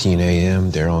 12:15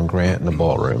 a.m. They're on Grant in the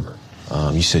ballroom.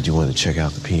 You said you wanted to check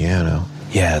out the piano.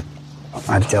 Yeah,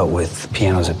 I've dealt with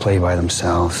pianos that play by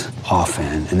themselves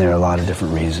often, and there are a lot of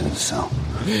different reasons, so.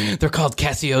 They're called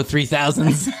Casio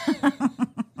 3000s.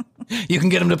 You can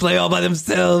get them to play all by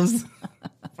themselves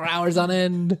for hours on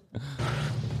end.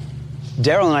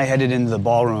 Daryl and I headed into the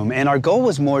ballroom, and our goal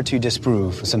was more to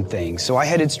disprove some things, so I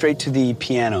headed straight to the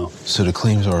piano. So the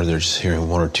claims are they're just hearing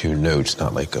one or two notes,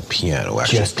 not like a piano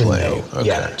actually Just playing. a note. Okay.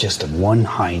 Yeah, just a one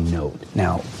high note.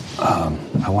 Now,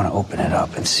 I want to open it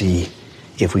up and see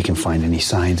if we can find any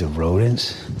signs of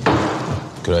rodents.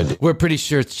 Good idea. We're pretty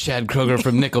sure it's Chad Kroger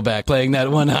from Nickelback playing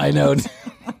that one high note.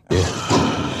 Yeah.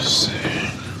 Let's see.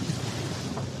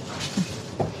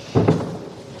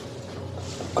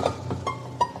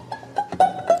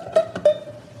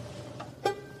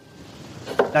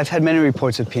 I've had many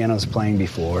reports of pianos playing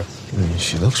before.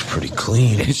 She looks pretty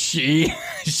clean. She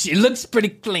looks pretty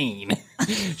clean.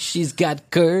 She's got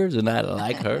curves, and I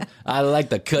like her. I like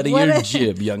the cut of your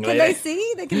jib, young lady. Can they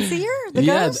see? They can see her? The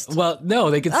ghost? Well, no,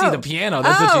 they can see the piano.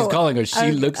 That's what she's calling her.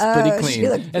 She looks pretty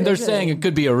clean. And they're saying it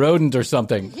could be a rodent or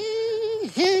something.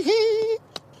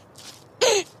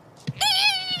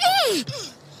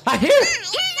 I hear it.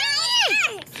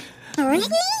 Really?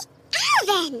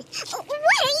 Alvin, what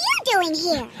are you doing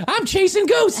here? I'm chasing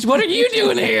ghosts. What are you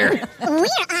doing here? We're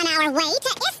on our way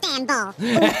to Istanbul.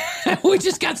 We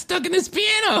just got stuck in this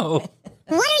piano.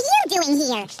 What are you doing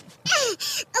here?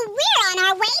 We're on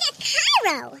our way to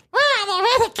Cairo. We're on our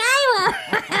way to Cairo.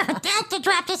 Delta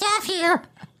dropped us off here.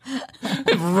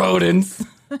 Rodents.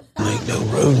 Like no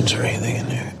rodents or anything in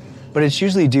there. But it's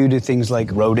usually due to things like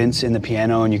rodents in the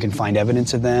piano, and you can find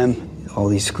evidence of them. All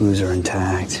these screws are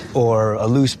intact. Or a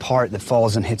loose part that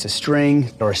falls and hits a string,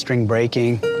 or a string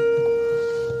breaking.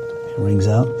 It rings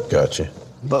out. Gotcha.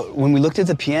 But when we looked at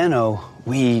the piano,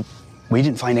 we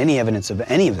didn't find any evidence of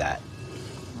any of that.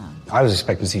 I was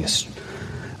expecting to see a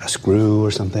screw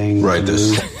or something. Right,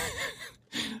 this.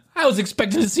 I was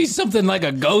expecting to see something like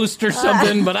a ghost or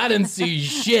something, but I didn't see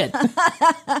shit.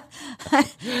 I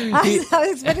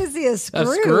was expecting to see a screw. A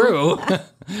screw.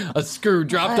 A screw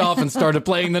dropped off and started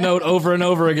playing the note over and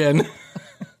over again.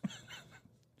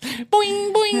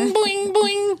 Boing, boing, boing,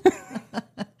 boing.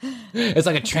 It's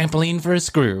like a trampoline for a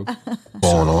screw.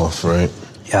 Falling off, right?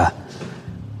 Yeah.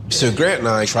 So Grant and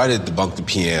I tried to debunk the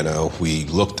piano. We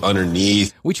looked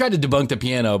underneath. We tried to debunk the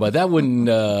piano, but that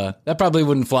probably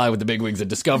wouldn't fly with the bigwigs at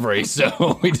Discovery,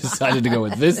 so we decided to go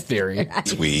with this theory.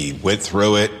 We went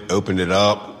through it, opened it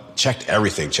up, checked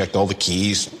everything, checked all the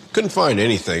keys. Couldn't find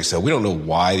anything, so we don't know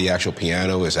why the actual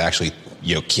piano is actually,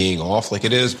 keying off like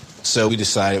it is. So we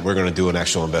decided we're going to do an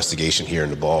actual investigation here in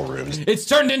the ballroom. It's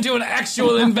turned into an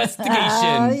actual investigation.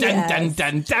 Dun, yes. dun,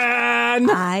 dun, dun.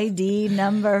 ID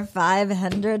number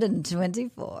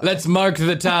 524. Let's mark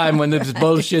the time when this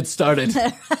bullshit started.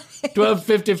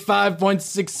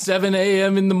 12:55.67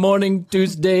 a.m. in the morning,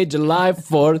 Tuesday, July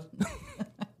 4th.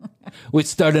 We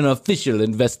start an official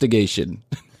investigation.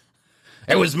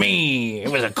 It was me. It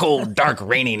was a cold, dark,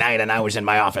 rainy night, and I was in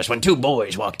my office when two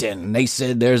boys walked in, and they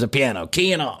said, there's a piano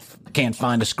keying off. I can't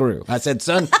find a screw. I said,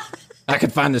 son, I can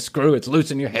find the screw. It's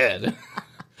loose in your head.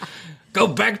 Go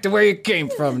back to where you came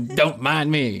from. Don't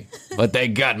mind me. But they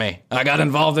got me. I got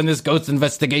involved in this ghost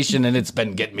investigation, and it's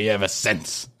been getting me ever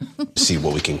since. See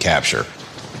what we can capture.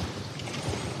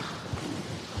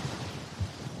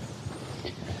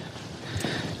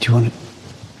 Did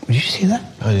you see that?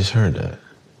 I just heard that.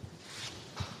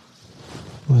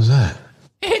 What was that?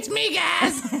 It's me,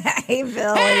 guys. Hey,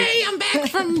 Billy. Hey, I'm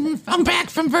back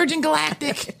from Virgin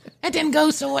Galactic. That didn't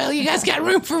go so well. You guys got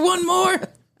room for one more?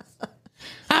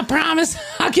 I promise.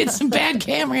 I I'll get some bad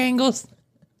camera angles.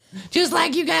 Just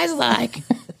like you guys like.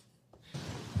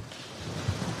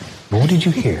 What did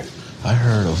you hear? I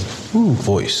heard a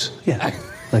voice. Yeah,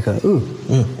 like a ooh.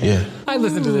 Yeah. I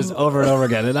listened to this over and over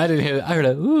again, and I didn't hear it. I heard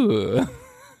a ooh.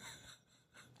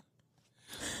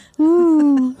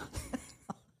 Ooh.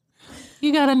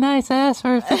 You got a nice ass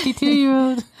for a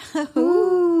 52-year-old.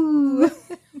 Ooh.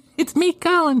 It's me,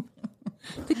 Colin.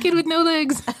 The kid with no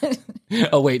legs.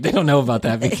 Oh, wait, they don't know about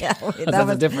that because Yeah, wait, that that's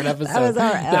was- a different episode that was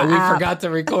our that we app. forgot to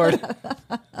record.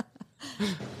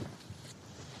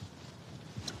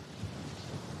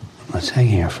 Let's hang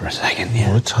here for a second.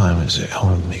 Yeah. What time is it? I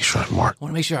want to make sure I mark. I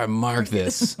want to make sure I mark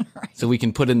this so we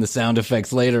can put in the sound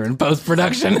effects later in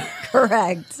post-production.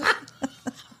 Correct.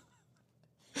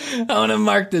 I want to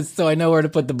mark this so I know where to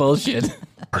put the bullshit.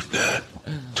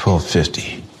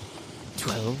 12:50.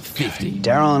 12:50.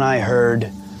 Daryl and I heard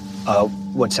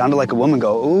what sounded like a woman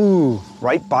go, ooh,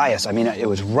 right by us. I mean, it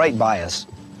was right by us.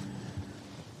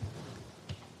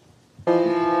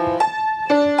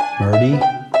 Murdy?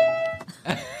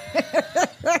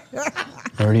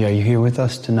 Murdy, are you here with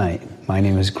us tonight? My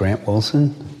name is Grant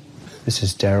Wilson. This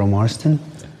is Daryl Marston.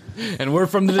 And we're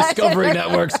from the Discovery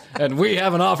Networks, and we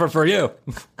have an offer for you.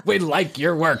 We like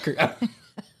your work.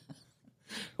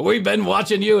 We've been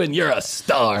watching you, and you're a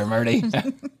star, Murdy.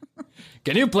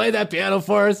 Can you play that piano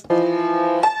for us?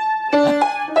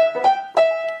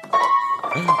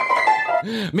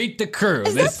 Meet the crew.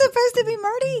 Is that supposed to be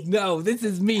Murdy? No, this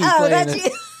is me Oh, playing that's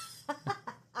it. you.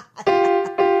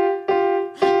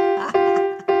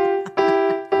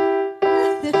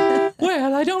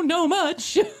 Well, I don't know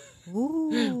much.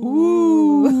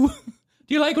 Ooh.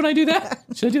 Do you like when I do that?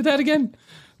 Should I do that again?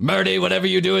 Murdy, whatever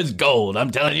you do is gold.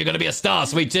 I'm telling you, you're going to be a star,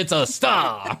 sweet shit's a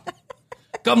star.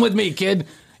 Come with me, kid.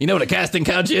 You know what a casting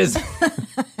couch is?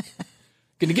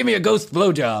 Can you give me a ghost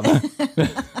blowjob?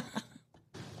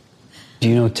 Do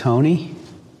you know Tony,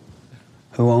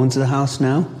 who owns the house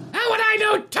now? How would I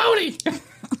know Tony?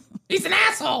 He's an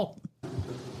asshole.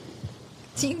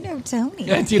 Do you know Tony?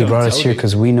 Yeah, He brought us here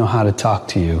because we know how to talk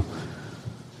to you.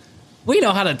 We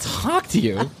know how to talk to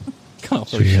you. Oh,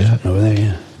 Over there,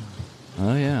 yeah.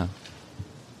 Oh, yeah.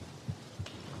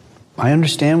 I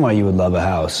understand why you would love a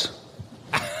house.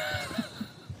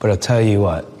 But I'll tell you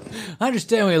what. I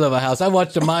understand we love a house. I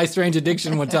watched a My Strange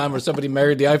Addiction one time where somebody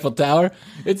married the Eiffel Tower.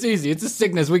 It's easy. It's a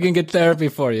sickness. We can get therapy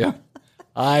for you.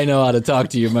 I know how to talk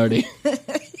to you, Murdy.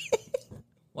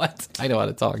 What? I know how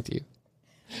to talk to you.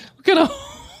 What kind of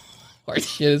horse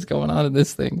shit is going on in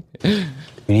this thing?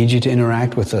 We need you to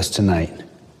interact with us tonight.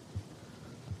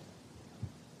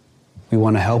 We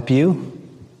want to help you,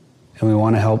 and we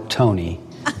want to help Tony,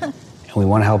 and we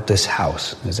want to help this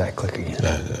house. Does that click again?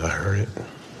 I heard it.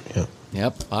 Yep.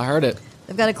 Yep, I heard it.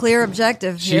 They've got a clear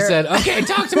objective She here. said, okay,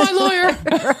 talk to my lawyer.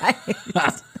 Right.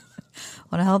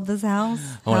 Want to help this house?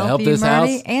 I want to help you, this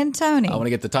Murdy, house. and Tony. I want to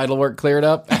get the title work cleared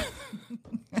up.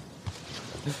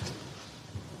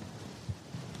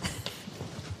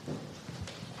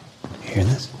 You hear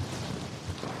this?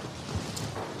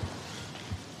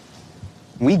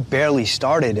 We barely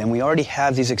started, and we already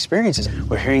have these experiences.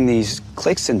 We're hearing these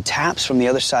clicks and taps from the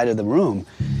other side of the room.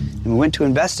 And we went to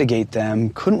investigate them,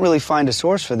 couldn't really find a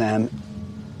source for them.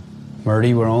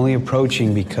 Murdy, we're only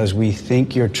approaching because we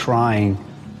think you're trying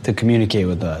to communicate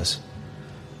with us.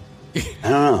 I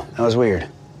don't know. That was weird.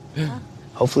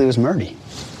 Hopefully it was Murdy.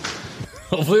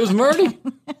 Hopefully it was Murdy.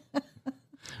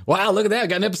 Wow, look at that.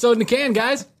 Got an episode in the can,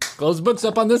 guys. Close the books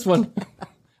up on this one.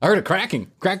 I heard a cracking.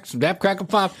 Crack, snap, crackle,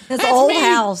 pop. That's old me.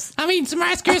 house. I'm eating some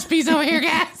Rice Krispies over here,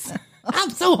 guys. I'm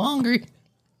so hungry.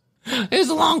 It was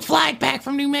a long flight back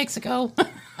from New Mexico.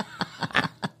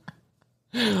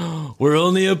 We're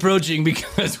only approaching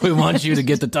because we want you to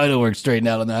get the title work straightened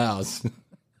out on the house.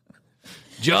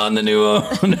 John, the new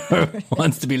owner,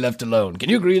 wants to be left alone. Can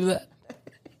you agree to that?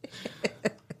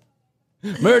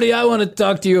 Murdy, I want to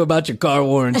talk to you about your car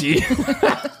warranty.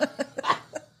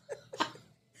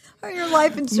 Or your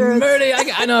life insurance. Murdy,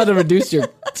 I know how to reduce your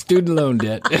student loan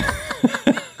debt.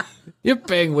 You're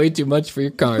paying way too much for your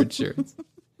car insurance.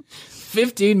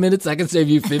 15 minutes, I can save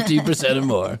you 15% or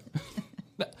more.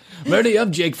 Murdy,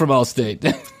 I'm Jake from Allstate.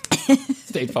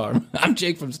 State Farm. I'm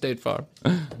Jake from State Farm.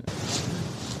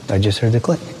 I just heard the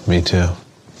click. Me too.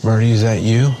 Murdy, is that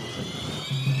you?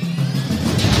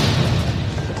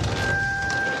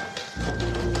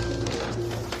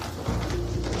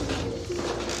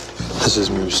 This is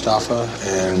Mustafa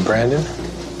and Brandon.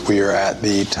 We are at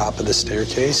the top of the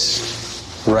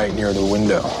staircase, right near the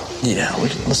window. Yeah,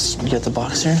 let's get the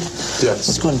box here. Yes.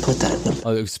 Let's go ahead and put that in the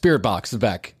Oh, the spirit box is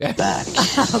back. back.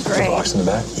 Oh, great. The box in the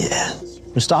back? Yeah.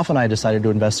 Mustafa and I decided to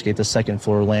investigate the second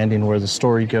floor landing where the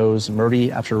story goes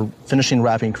Murdy, after finishing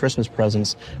wrapping Christmas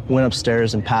presents, went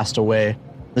upstairs and passed away.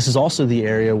 This is also the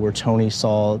area where Tony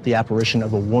saw the apparition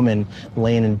of a woman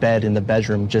laying in bed in the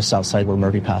bedroom just outside where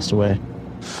Murdy passed away.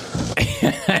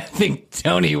 I think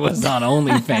Tony was on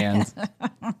OnlyFans.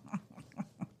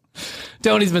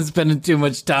 Tony's been spending too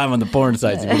much time on the porn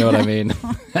sites, if you know what I mean.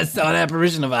 I saw an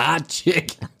apparition of a hot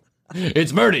chick.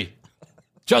 It's Murdy.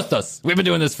 Trust us. We've been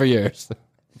doing this for years.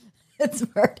 It's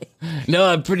Murdy. No,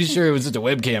 I'm pretty sure it was just a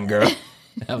webcam girl.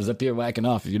 I was up here whacking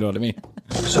off, if you know what I mean.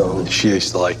 So she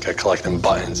used to like collecting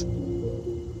buttons.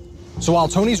 So while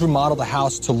Tony's remodeled the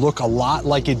house to look a lot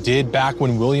like it did back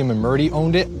when William and Murdy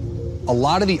owned it, a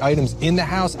lot of the items in the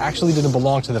house actually didn't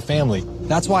belong to the family.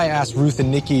 That's why I asked Ruth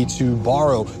and Nikki to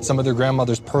borrow some of their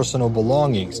grandmother's personal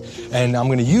belongings, and I'm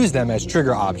going to use them as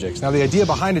trigger objects. Now, the idea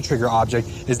behind a trigger object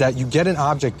is that you get an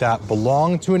object that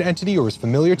belonged to an entity or was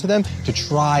familiar to them to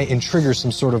try and trigger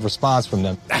some sort of response from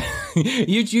them.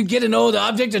 You get an old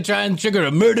object to try and trigger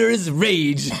a murderous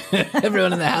rage.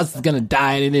 Everyone in the house is going to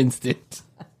die in an instant.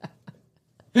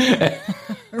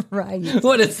 Right.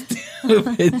 What a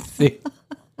stupid thing.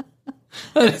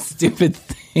 What a stupid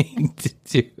thing to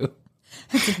do.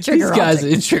 These guys are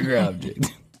a trigger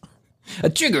object. A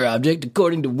trigger object,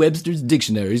 according to Webster's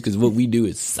dictionaries, because what we do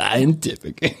is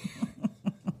scientific,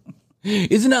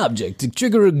 is an object to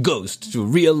trigger a ghost to a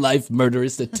real-life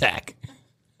murderous attack.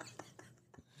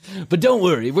 But don't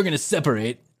worry, we're going to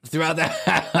separate throughout the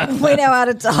house. We know how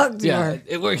to talk to Yeah, her.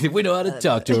 it works. We know how to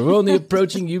talk to her. We're only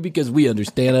approaching you because we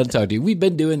understand how to talk to you. We've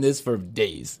been doing this for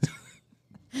days.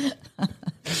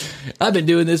 I've been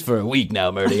doing this for a week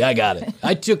now, Murdy. I got it.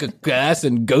 I took a class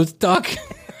in ghost talk.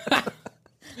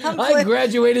 I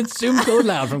graduated summa cum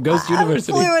laude from Ghost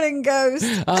University. I'm fluent in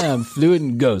ghost. I am fluent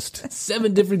in ghost.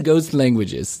 7 different ghost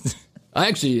languages. I'm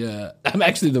actually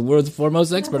the world's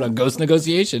foremost expert on ghost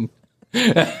negotiation. Do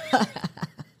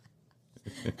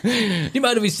you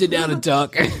mind if we sit down and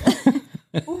talk?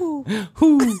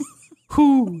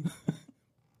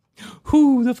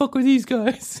 Who the fuck are these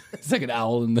guys? It's like an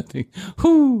owl in the thing.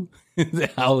 Who? The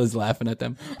owl is laughing at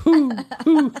them. Who?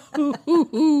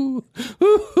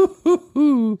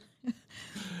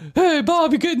 Hey,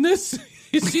 Bob, you getting this?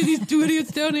 You see these 2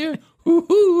 idiots down here?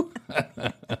 Who?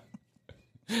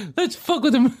 Let's fuck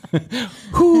with them.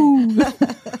 Who?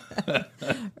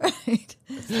 Right.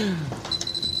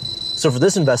 So for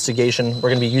this investigation, we're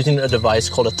going to be using a device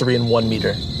called a 3-in-1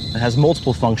 meter. It has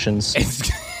multiple functions.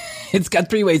 It's got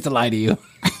 3 ways to lie to you.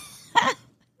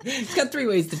 It's got 3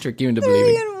 ways to trick you into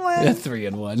believing.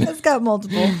 3-in-1. It's got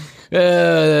multiple.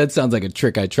 That sounds like a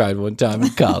trick I tried one time in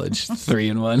college.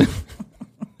 3-in-1.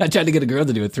 I tried to get a girl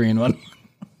to do a 3-in-1.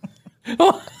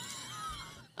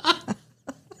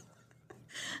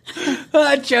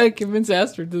 I try to convince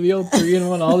Astrid to the old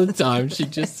 3-in-1 all the time. She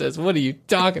just says, "What are you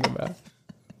talking about?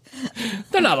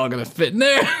 They're not all going to fit in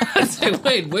there." I say,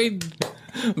 wait.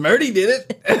 Murdy did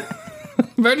it.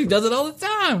 Murdy does it all the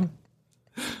time.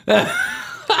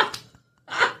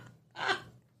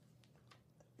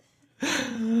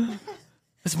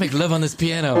 Let's make love on this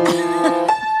piano.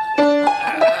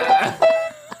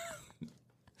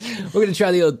 We're going to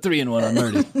try the old 3-in-1 on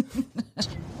Murdy.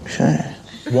 Sure.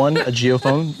 1, a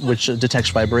geophone, which detects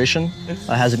vibration.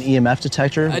 Has an EMF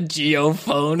detector. A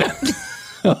geophone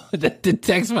that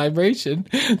detects vibration.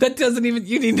 That doesn't even.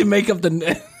 You need to make up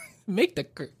the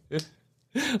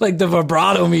like the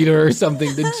vibrato meter or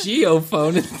something. The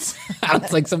geophone. It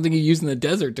sounds like something you use in the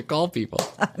desert to call people.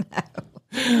 Oh,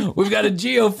 no. We've got a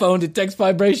geophone detects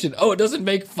vibration. Oh, it doesn't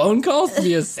make phone calls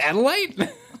via satellite?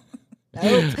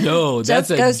 Nope. No, that's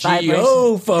a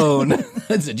geophone.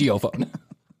 That's a geophone.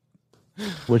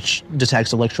 Which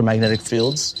detects electromagnetic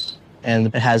fields, and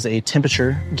it has a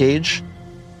temperature gauge.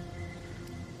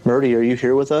 Murdy, are you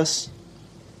here with us?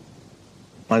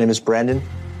 My name is Brandon.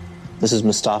 This is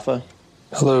Mustafa.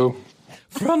 Hello.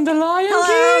 From the Lion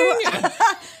King.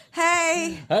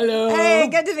 Hey. Hello. Hey,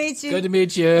 good to meet you. Good to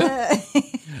meet you.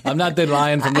 I'm not the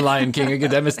lion from the Lion King. I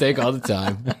get that mistake all the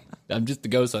time. I'm just the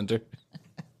ghost hunter.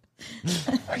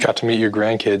 I got to meet your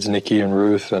grandkids, Nikki and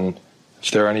Ruth, and if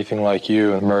they're anything like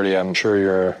you and Murdy, I'm sure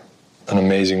you're an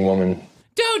amazing woman.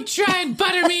 Don't try and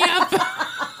butter me up.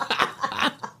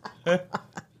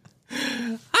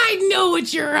 I know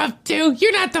what you're up to.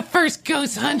 You're not the first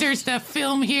ghost hunters to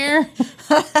film here.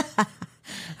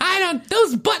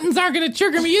 Those buttons aren't going to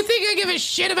trigger me. You think I give a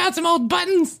shit about some old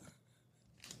buttons?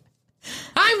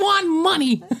 I want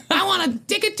money. I want a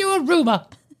ticket to Aruba.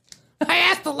 I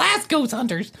asked the last ghost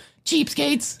hunters.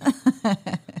 Cheapskates.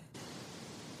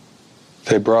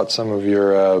 They brought some of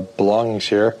your belongings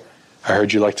here. I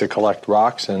heard you like to collect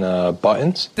rocks and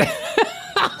buttons.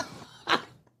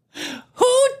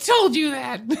 told you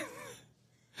that?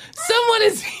 Someone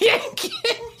is yanking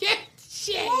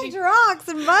shit. Rocks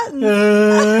and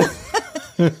buttons.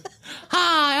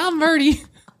 Hi, I'm Murdy.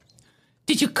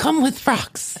 Did you come with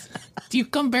rocks? Do you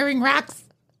come bearing rocks?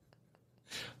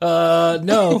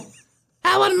 No.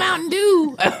 How about a Mountain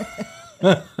Dew?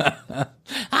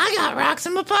 I got rocks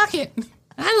in my pocket.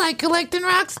 I like collecting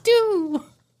rocks too.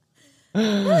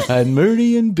 And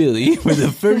Murdy and Billy were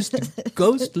the first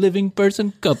ghost living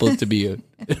person couple to be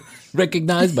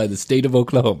recognized by the state of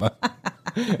Oklahoma.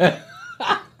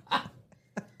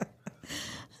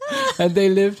 And they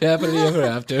lived happily ever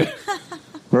after.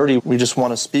 Murdy, we just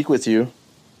want to speak with you.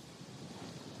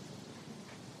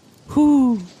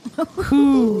 Who? I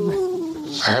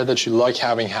heard that you like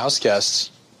having house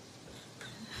guests.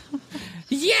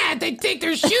 Yeah, they take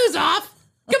their shoes off.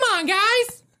 Come on,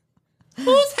 guys.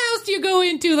 Whose house do you go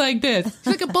into like this? It's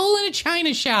like a bowl in a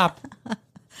china shop.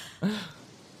 Do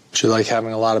you like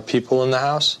having a lot of people in the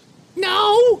house?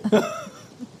 No.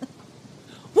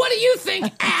 What do you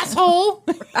think, asshole?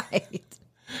 Right.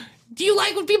 Do you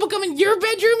like when people come in your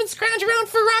bedroom and scrounge around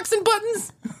for rocks and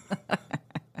buttons?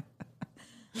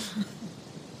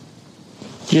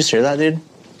 Did you just hear that, dude?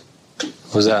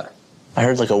 What was that? I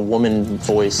heard like a woman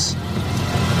voice.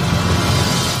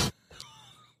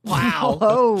 Wow.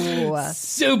 Whoa.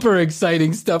 Super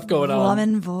exciting stuff going on.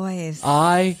 Woman voice.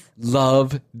 I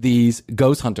love these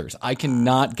ghost hunters. I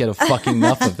cannot get a fucking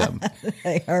enough of them.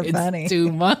 They are It's funny.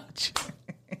 too much.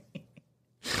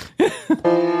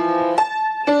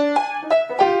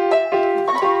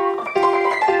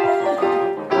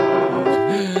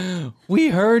 We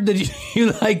heard that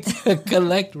you like to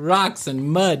collect rocks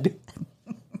and mud.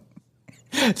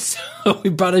 So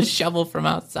we brought a shovel from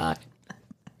outside.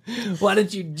 Why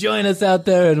don't you join us out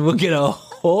there and we'll get a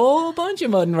whole bunch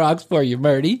of mud and rocks for you,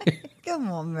 Murdy. Come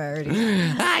on, Murdy.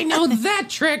 I know that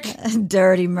trick.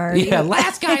 Dirty Murdy. Yeah,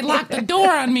 last guy locked the door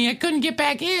on me. I couldn't get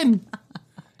back in.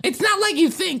 It's not like you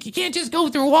think. You can't just go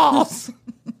through walls.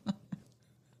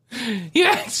 You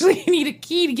actually need a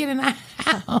key to get in the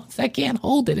house. I can't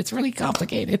hold it. It's really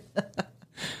complicated.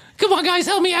 Come on, guys,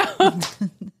 help me out.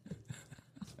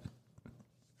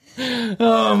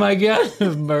 Oh, my God.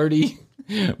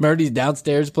 Murdy's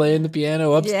downstairs playing the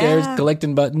piano, upstairs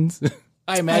collecting buttons.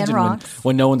 I imagine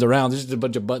when no one's around, there's just a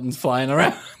bunch of buttons flying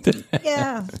around.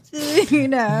 Yeah. You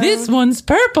know. This one's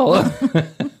purple.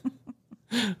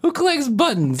 Who collects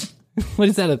buttons? What,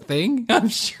 is that a thing? I'm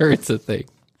sure it's a thing.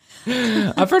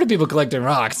 I've heard of people collecting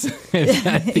rocks.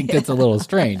 I think that's a little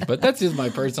strange, but that's just my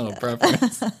personal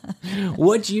preference.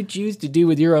 What you choose to do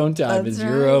with your own time is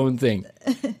your own thing.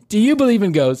 Do you believe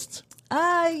in ghosts?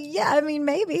 Yeah, I mean,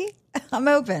 maybe. I'm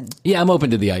open. Yeah, I'm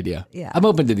open to the idea. Yeah. I'm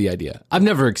open to the idea. I've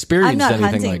never experienced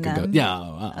anything like a ghost. Yeah.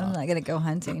 I'm not going to go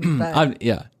hunting. But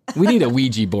Yeah. We need a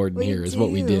Ouija board in here is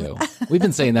what we do. We've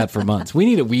been saying that for months. We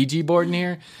need a Ouija board in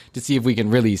here to see if we can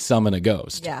really summon a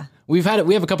ghost. Yeah. We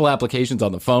have a couple applications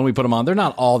on the phone. We put them on. They're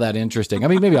not all that interesting. I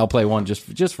mean, maybe I'll play one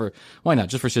just for why not?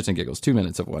 Just for shits and giggles. 2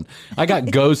 minutes of one. I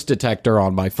got Ghost Detector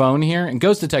on my phone here, and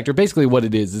Ghost Detector basically what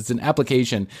it is. It's an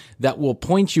application that will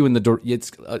point you in the door.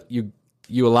 It's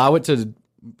you allow it to,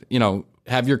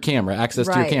 have your camera, access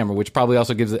to your camera, which probably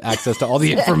also gives it access to all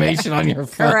the information on your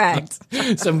phone. Correct.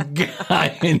 Some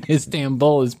guy in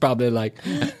Istanbul is probably like,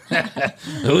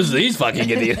 who's these fucking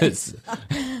idiots?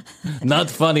 Not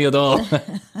funny at all.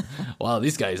 Wow,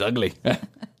 this guy's ugly.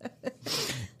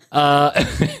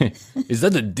 Is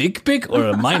that a dick pic or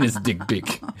a minus dick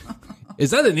pic?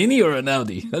 Is that an innie or an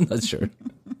outie? I'm not sure.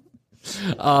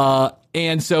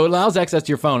 And so it allows access to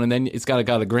your phone, and then it's got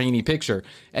a grainy picture.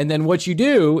 And then what you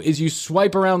do is you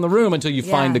swipe around the room until you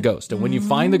find the ghost. And when you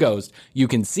find the ghost, you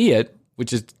can see it,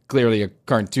 which is clearly a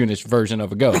cartoonish version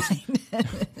of a ghost.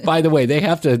 By the way, you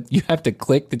have to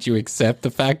click that you accept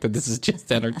the fact that this is just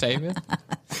entertainment.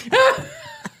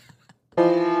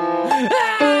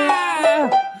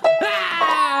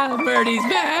 Birdie's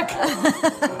back.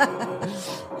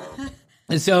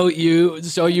 So you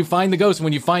find the ghost.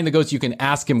 When you find the ghost, you can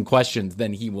ask him questions.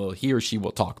 Then he or she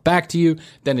will talk back to you.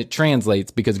 Then it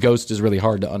translates because ghost is really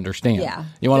hard to understand. Yeah.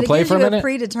 You want to play for a minute? A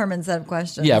predetermined set of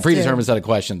questions. Yeah, predetermined set of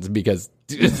questions because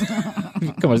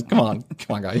come on,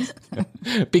 guys.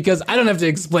 Because I don't have to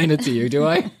explain it to you, do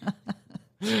I?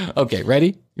 Okay,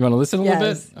 ready? You want to listen a little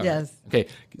bit? All yes. Right.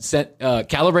 Okay,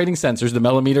 calibrating sensors. The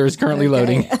millimeter is currently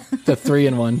loading. The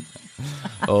 3-in-1.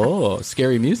 Oh,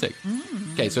 scary music.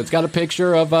 Okay, so it's got a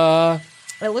picture of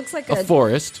it looks like a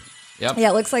forest. Yep.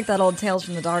 Yeah, it looks like that old Tales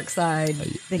from the Dark Side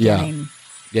beginning.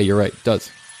 Yeah, you're right. It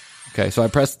does. Okay, so I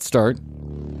pressed start.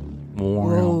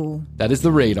 Whoa. That is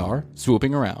the radar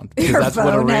swooping around. Because Your that's what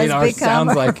a phone has radar become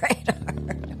sounds a like.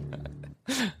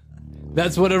 radar.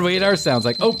 That's what a radar sounds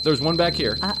like. Oh, there's one back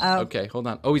here. Uh-oh. Okay, hold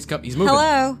on. Oh, he's moving.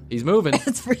 Hello. He's moving.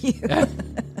 It's for you.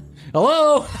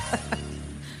 Hello.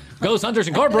 Ghost Hunters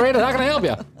Incorporated. How can I help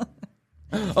you?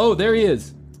 Oh, there he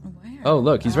is. Where? Oh,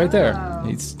 look, he's right there.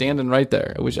 He's standing right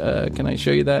there. I wish. Can I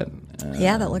show you that?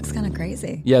 Yeah, that looks kind of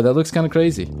crazy. Yeah, that looks kind of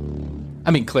crazy.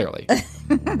 I mean, clearly,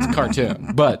 it's a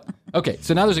cartoon. But okay,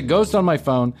 so now there's a ghost on my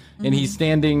phone, and he's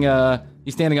standing.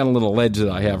 He's standing on a little ledge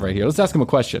that I have right here. Let's ask him a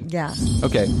question. Yeah.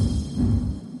 Okay.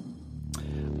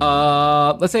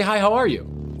 Let's say hi. How are you?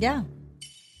 Yeah.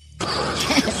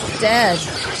 Dead.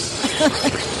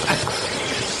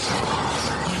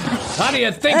 How do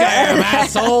you think I am,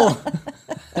 asshole?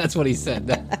 That's what he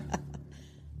said.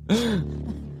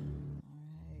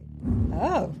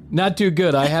 Oh. Not too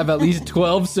good. I have at least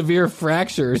 12 severe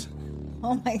fractures.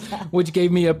 Oh my God. Which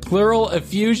gave me a pleural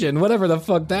effusion, whatever the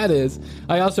fuck that is.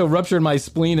 I also ruptured my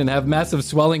spleen and have massive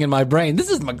swelling in my brain.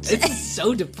 This is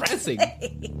so depressing.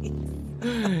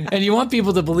 And you want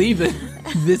people to believe that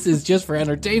this is just for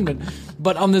entertainment.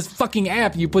 But on this fucking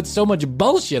app, you put so much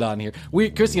bullshit on here.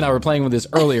 Christy and I were playing with this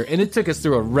earlier, and it took us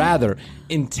through a rather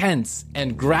intense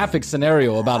and graphic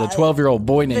scenario about a 12-year-old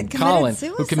boy named Colin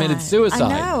who committed suicide.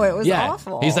 I know, it was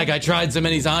awful. He's like, I tried so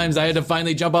many times, I had to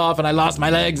finally jump off, and I lost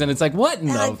my legs. And it's like, what in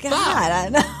the fuck? I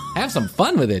know. Have some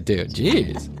fun with it, dude.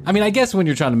 Jeez. I mean, I guess when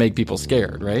you're trying to make people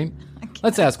scared, right?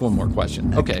 Let's ask one more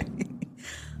question. Okay.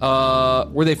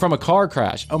 Were they from a car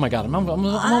crash? Oh my God, I'm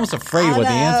almost afraid what the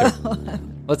answer.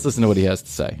 Let's listen to what he has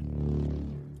to say.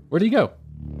 Where'd he go?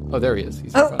 Oh, there he is.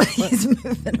 He's moving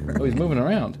around. Oh, he's moving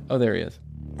around. Oh, there he is.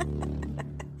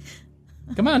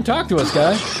 Come on, talk to us,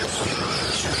 guy.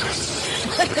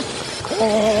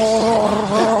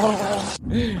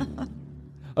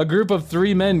 A group of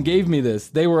 3 men gave me this.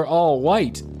 They were all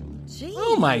white. Jeez.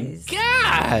 Oh my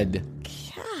God.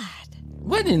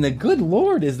 What in the good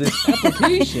Lord is this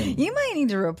application? You might need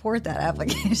to report that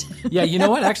application. Yeah, you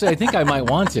know what? Actually, I think I might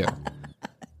want to.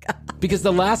 Because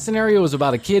the last scenario was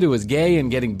about a kid who was gay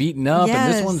and getting beaten up,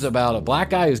 and this one's about a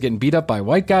black guy who's getting beat up by a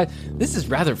white guy. This is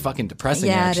rather fucking depressing,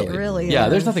 actually. It really is. Yeah,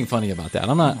 there's nothing funny about that.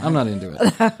 I'm not into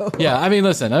it. No. Yeah, I mean,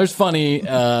 listen, there's funny,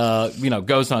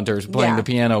 ghost hunters playing the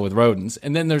piano with rodents,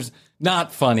 and then there's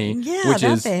not funny, which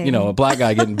is, a black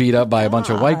guy getting beat up by a bunch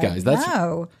of white guys.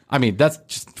 I mean, that's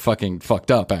just fucking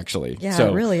fucked up, actually. Yeah,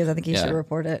 it really is. I think you should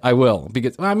report it. I will.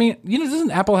 Because, I mean,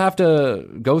 doesn't Apple have to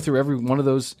go through every one of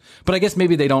those? But I guess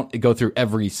maybe they don't go through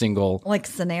every single...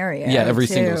 scenario. Yeah, every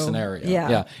single scenario.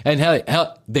 Yeah. And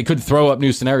hell, they could throw up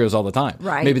new scenarios all the time.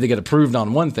 Right. Maybe they get approved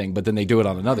on one thing, but then they do it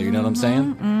on another. You know what I'm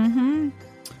saying? Mm-hmm.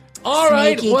 All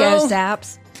right, Sneaky ghost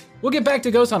apps. We'll get back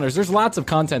to Ghost Hunters. There's lots of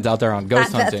content out there on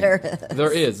ghost hunting.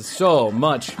 There is so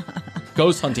much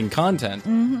ghost hunting content,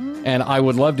 and I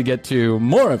would love to get to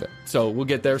more of it. So we'll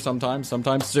get there sometime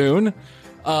soon. We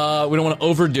don't want to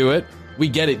overdo it. We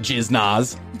get it,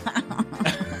 Jiznaz.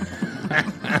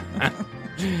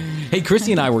 Hey,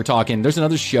 Christy and I were talking. There's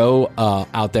another show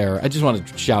out there. I just want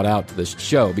to shout out to this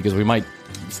show because we might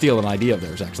steal an idea of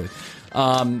theirs, actually.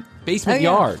 Basement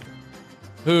Yard,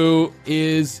 who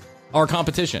is our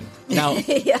competition. Now,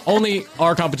 only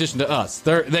our competition to us.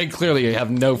 They clearly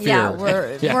have no fear.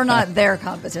 Yeah, we're not their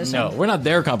competition. No, we're not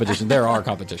their competition. They're our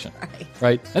competition.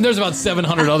 Right? And there's about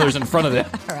 700 others in front of them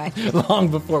long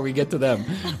before we get to them.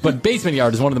 But Basement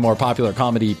Yard is one of the more popular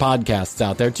comedy podcasts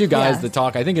out there. 2 guys that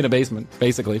talk, I think, in a basement,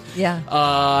 basically.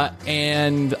 Yeah.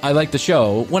 And I like the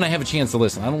show when I have a chance to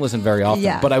listen. I don't listen very often.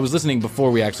 Yeah. But I was listening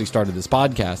before we actually started this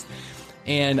podcast.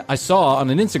 And I saw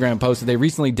on an Instagram post that they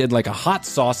recently did like a hot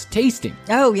sauce tasting.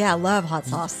 Oh, yeah. I love hot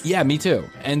sauce. Yeah, me too.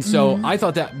 And so I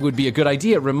thought that would be a good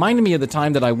idea. It reminded me of the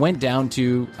time that I went down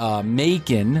to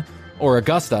Macon or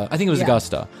Augusta. I think it was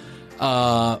Augusta.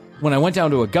 When I went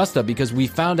down to Augusta because we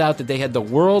found out that they had the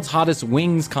world's hottest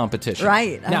wings competition.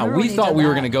 Right. Now, we thought we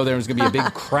were going to go there and there was going to be a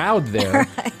big crowd there.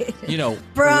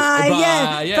 Brian.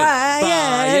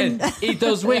 Eat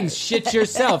those wings. Shit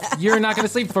yourself. You're not going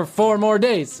to sleep for 4 more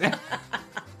days.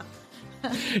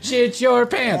 Shit your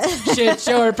pants. Shit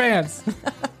your pants.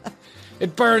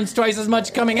 It burns twice as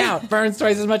much coming out.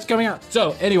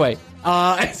 So, anyway,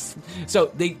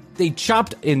 so they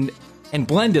chopped and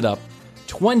blended up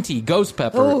 20 ghost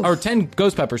peppers, or 10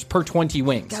 ghost peppers per 20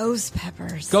 wings. Ghost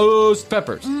peppers.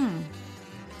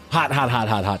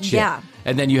 Hot shit. Yeah.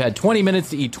 And then you had 20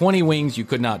 minutes to eat 20 wings. You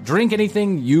could not drink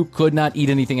anything. You could not eat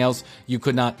anything else. You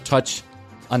could not touch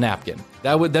a napkin.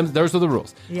 Those were the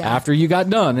rules. Yeah. After you got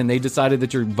done and they decided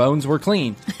that your bones were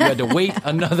clean, you had to wait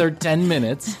another 10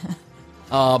 minutes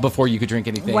before you could drink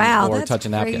anything or touch a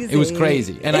napkin. Crazy. It was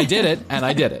crazy. And I did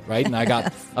it, right? And I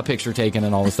got a picture taken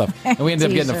and all this stuff. And we ended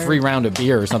up getting a free round of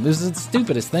beer or something. This is the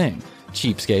stupidest thing.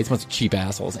 Cheapskates, bunch of cheap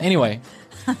assholes. Anyway,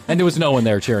 and there was no one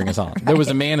there cheering us on. There was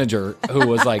a manager who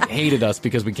was like, hated us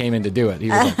because we came in to do it. He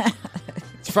was like,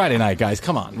 it's Friday night, guys.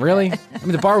 Come on, really? I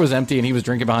mean, the bar was empty and he was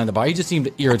drinking behind the bar. He just seemed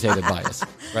irritated by us,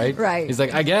 right? Right. He's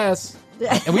like, I guess.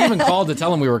 And we even called to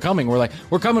tell him we were coming. We're like,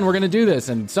 we're coming. We're going to do this.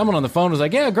 And someone on the phone was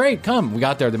like, yeah, great, come. We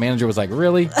got there. The manager was like,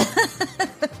 really?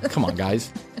 Come on,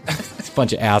 guys. It's a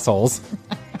bunch of assholes.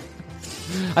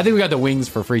 I think we got the wings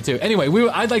for free, too. Anyway,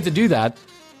 I'd like to do that.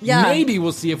 Yeah. Maybe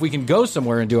we'll see if we can go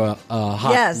somewhere and do a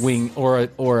hot wing or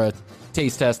a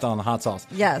taste test on the hot sauce.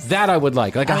 Yes. That I would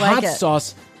like. Like a hot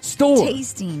sauce store.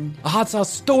 Tasting. A hot sauce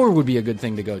store would be a good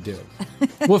thing to go do.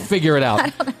 We'll figure it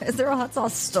out. Is there a hot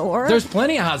sauce store? There's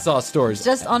plenty of hot sauce stores.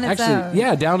 Just on its own?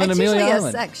 Yeah, down in Amelia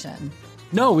Island. A section.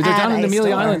 No, they're down in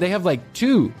Amelia Island. They have like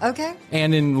 2. Okay.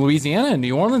 And in Louisiana and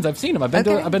New Orleans, I've seen them. I've been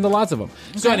to lots of them.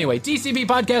 Okay. So anyway,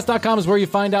 tcbpodcast.com is where you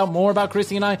find out more about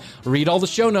Chrissy and I. Read all the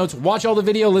show notes, watch all the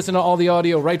video, listen to all the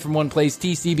audio right from one place,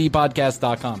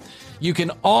 tcbpodcast.com. You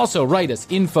can also write us,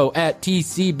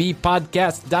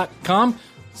 info@tcbpodcast.com.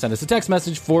 Send us a text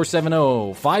message,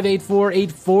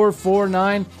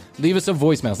 470-584-8449. Leave us a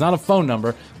voicemail. It's not a phone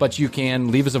number, but you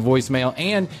can leave us a voicemail.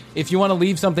 And if you want to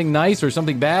leave something nice or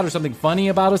something bad or something funny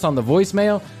about us on the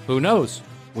voicemail, who knows?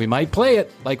 We might play it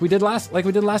like we did last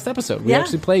episode. We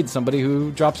actually played somebody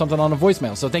who dropped something on a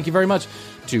voicemail. So thank you very much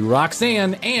to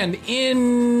Roxanne. And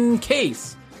in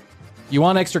case you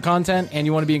want extra content and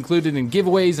you want to be included in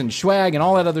giveaways and swag and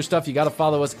all that other stuff, you got to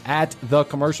follow us at The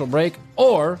Commercial Break,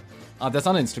 or that's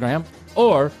on Instagram,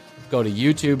 or go to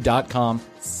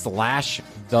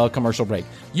youtube.com/The Commercial Break.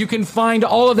 You can find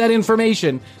all of that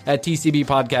information at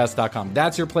tcbpodcast.com.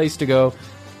 That's your place to go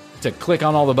to click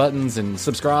on all the buttons and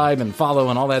subscribe and follow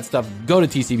and all that stuff. Go to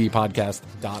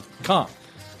tcbpodcast.com.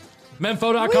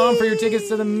 Memfo.com for your tickets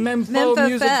to the Memfo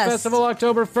Music Festival,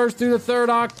 October 1st through the 3rd,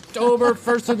 October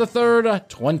 1st through the 3rd,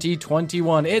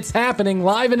 2021. It's happening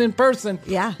live and in person.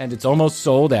 Yeah. And it's almost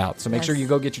sold out. So make sure you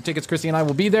go get your tickets. Chrissy and I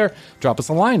will be there. Drop us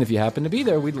a line if you happen to be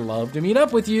there. We'd love to meet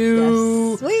up with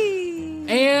you. Yes. Sweet.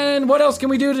 And what else can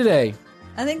we do today?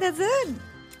 I think that's it.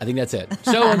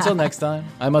 So until next time,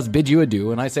 I must bid you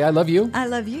adieu. And I say I love you. I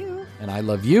love you. And I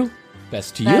love you.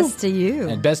 Best to you. Best to you.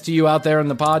 And best to you out there in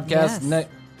the podcast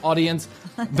audience.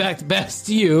 Best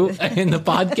to you in the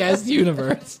podcast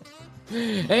universe.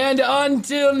 And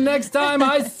until next time,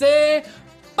 I say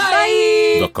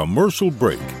bye. The Commercial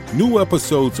Break. New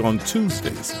episodes on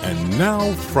Tuesdays and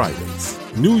now Fridays.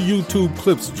 New YouTube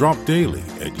clips drop daily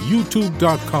at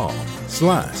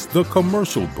youtube.com/The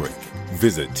Commercial Break.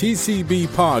 Visit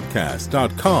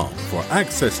tcbpodcast.com for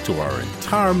access to our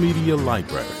entire media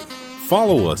library.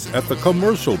 Follow us at The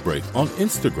Commercial Break on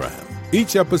Instagram.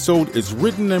 Each episode is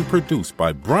written and produced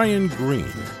by Brian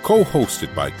Green,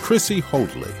 co-hosted by Chrissy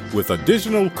Hoadley, with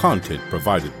additional content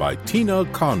provided by Tina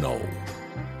Cano.